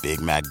as either Big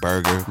Mac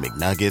Burger,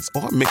 McNuggets,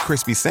 or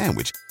McCrispy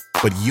Sandwich.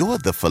 But you're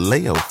the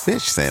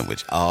Filet-O-Fish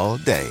Sandwich all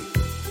day.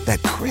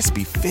 That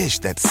crispy fish,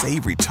 that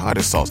savory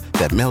tartar sauce,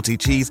 that melty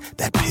cheese,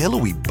 that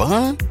pillowy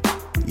bun.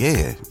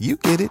 Yeah, you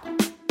get it.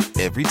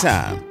 Every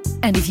time.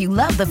 And if you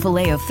love the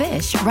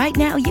Filet-O-Fish, right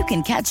now you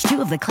can catch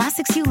two of the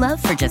classics you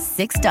love for just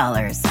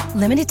 $6.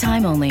 Limited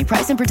time only.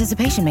 Price and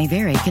participation may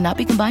vary. Cannot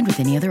be combined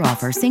with any other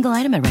offer. Single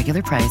item at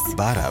regular price.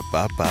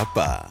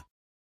 Ba-da-ba-ba-ba.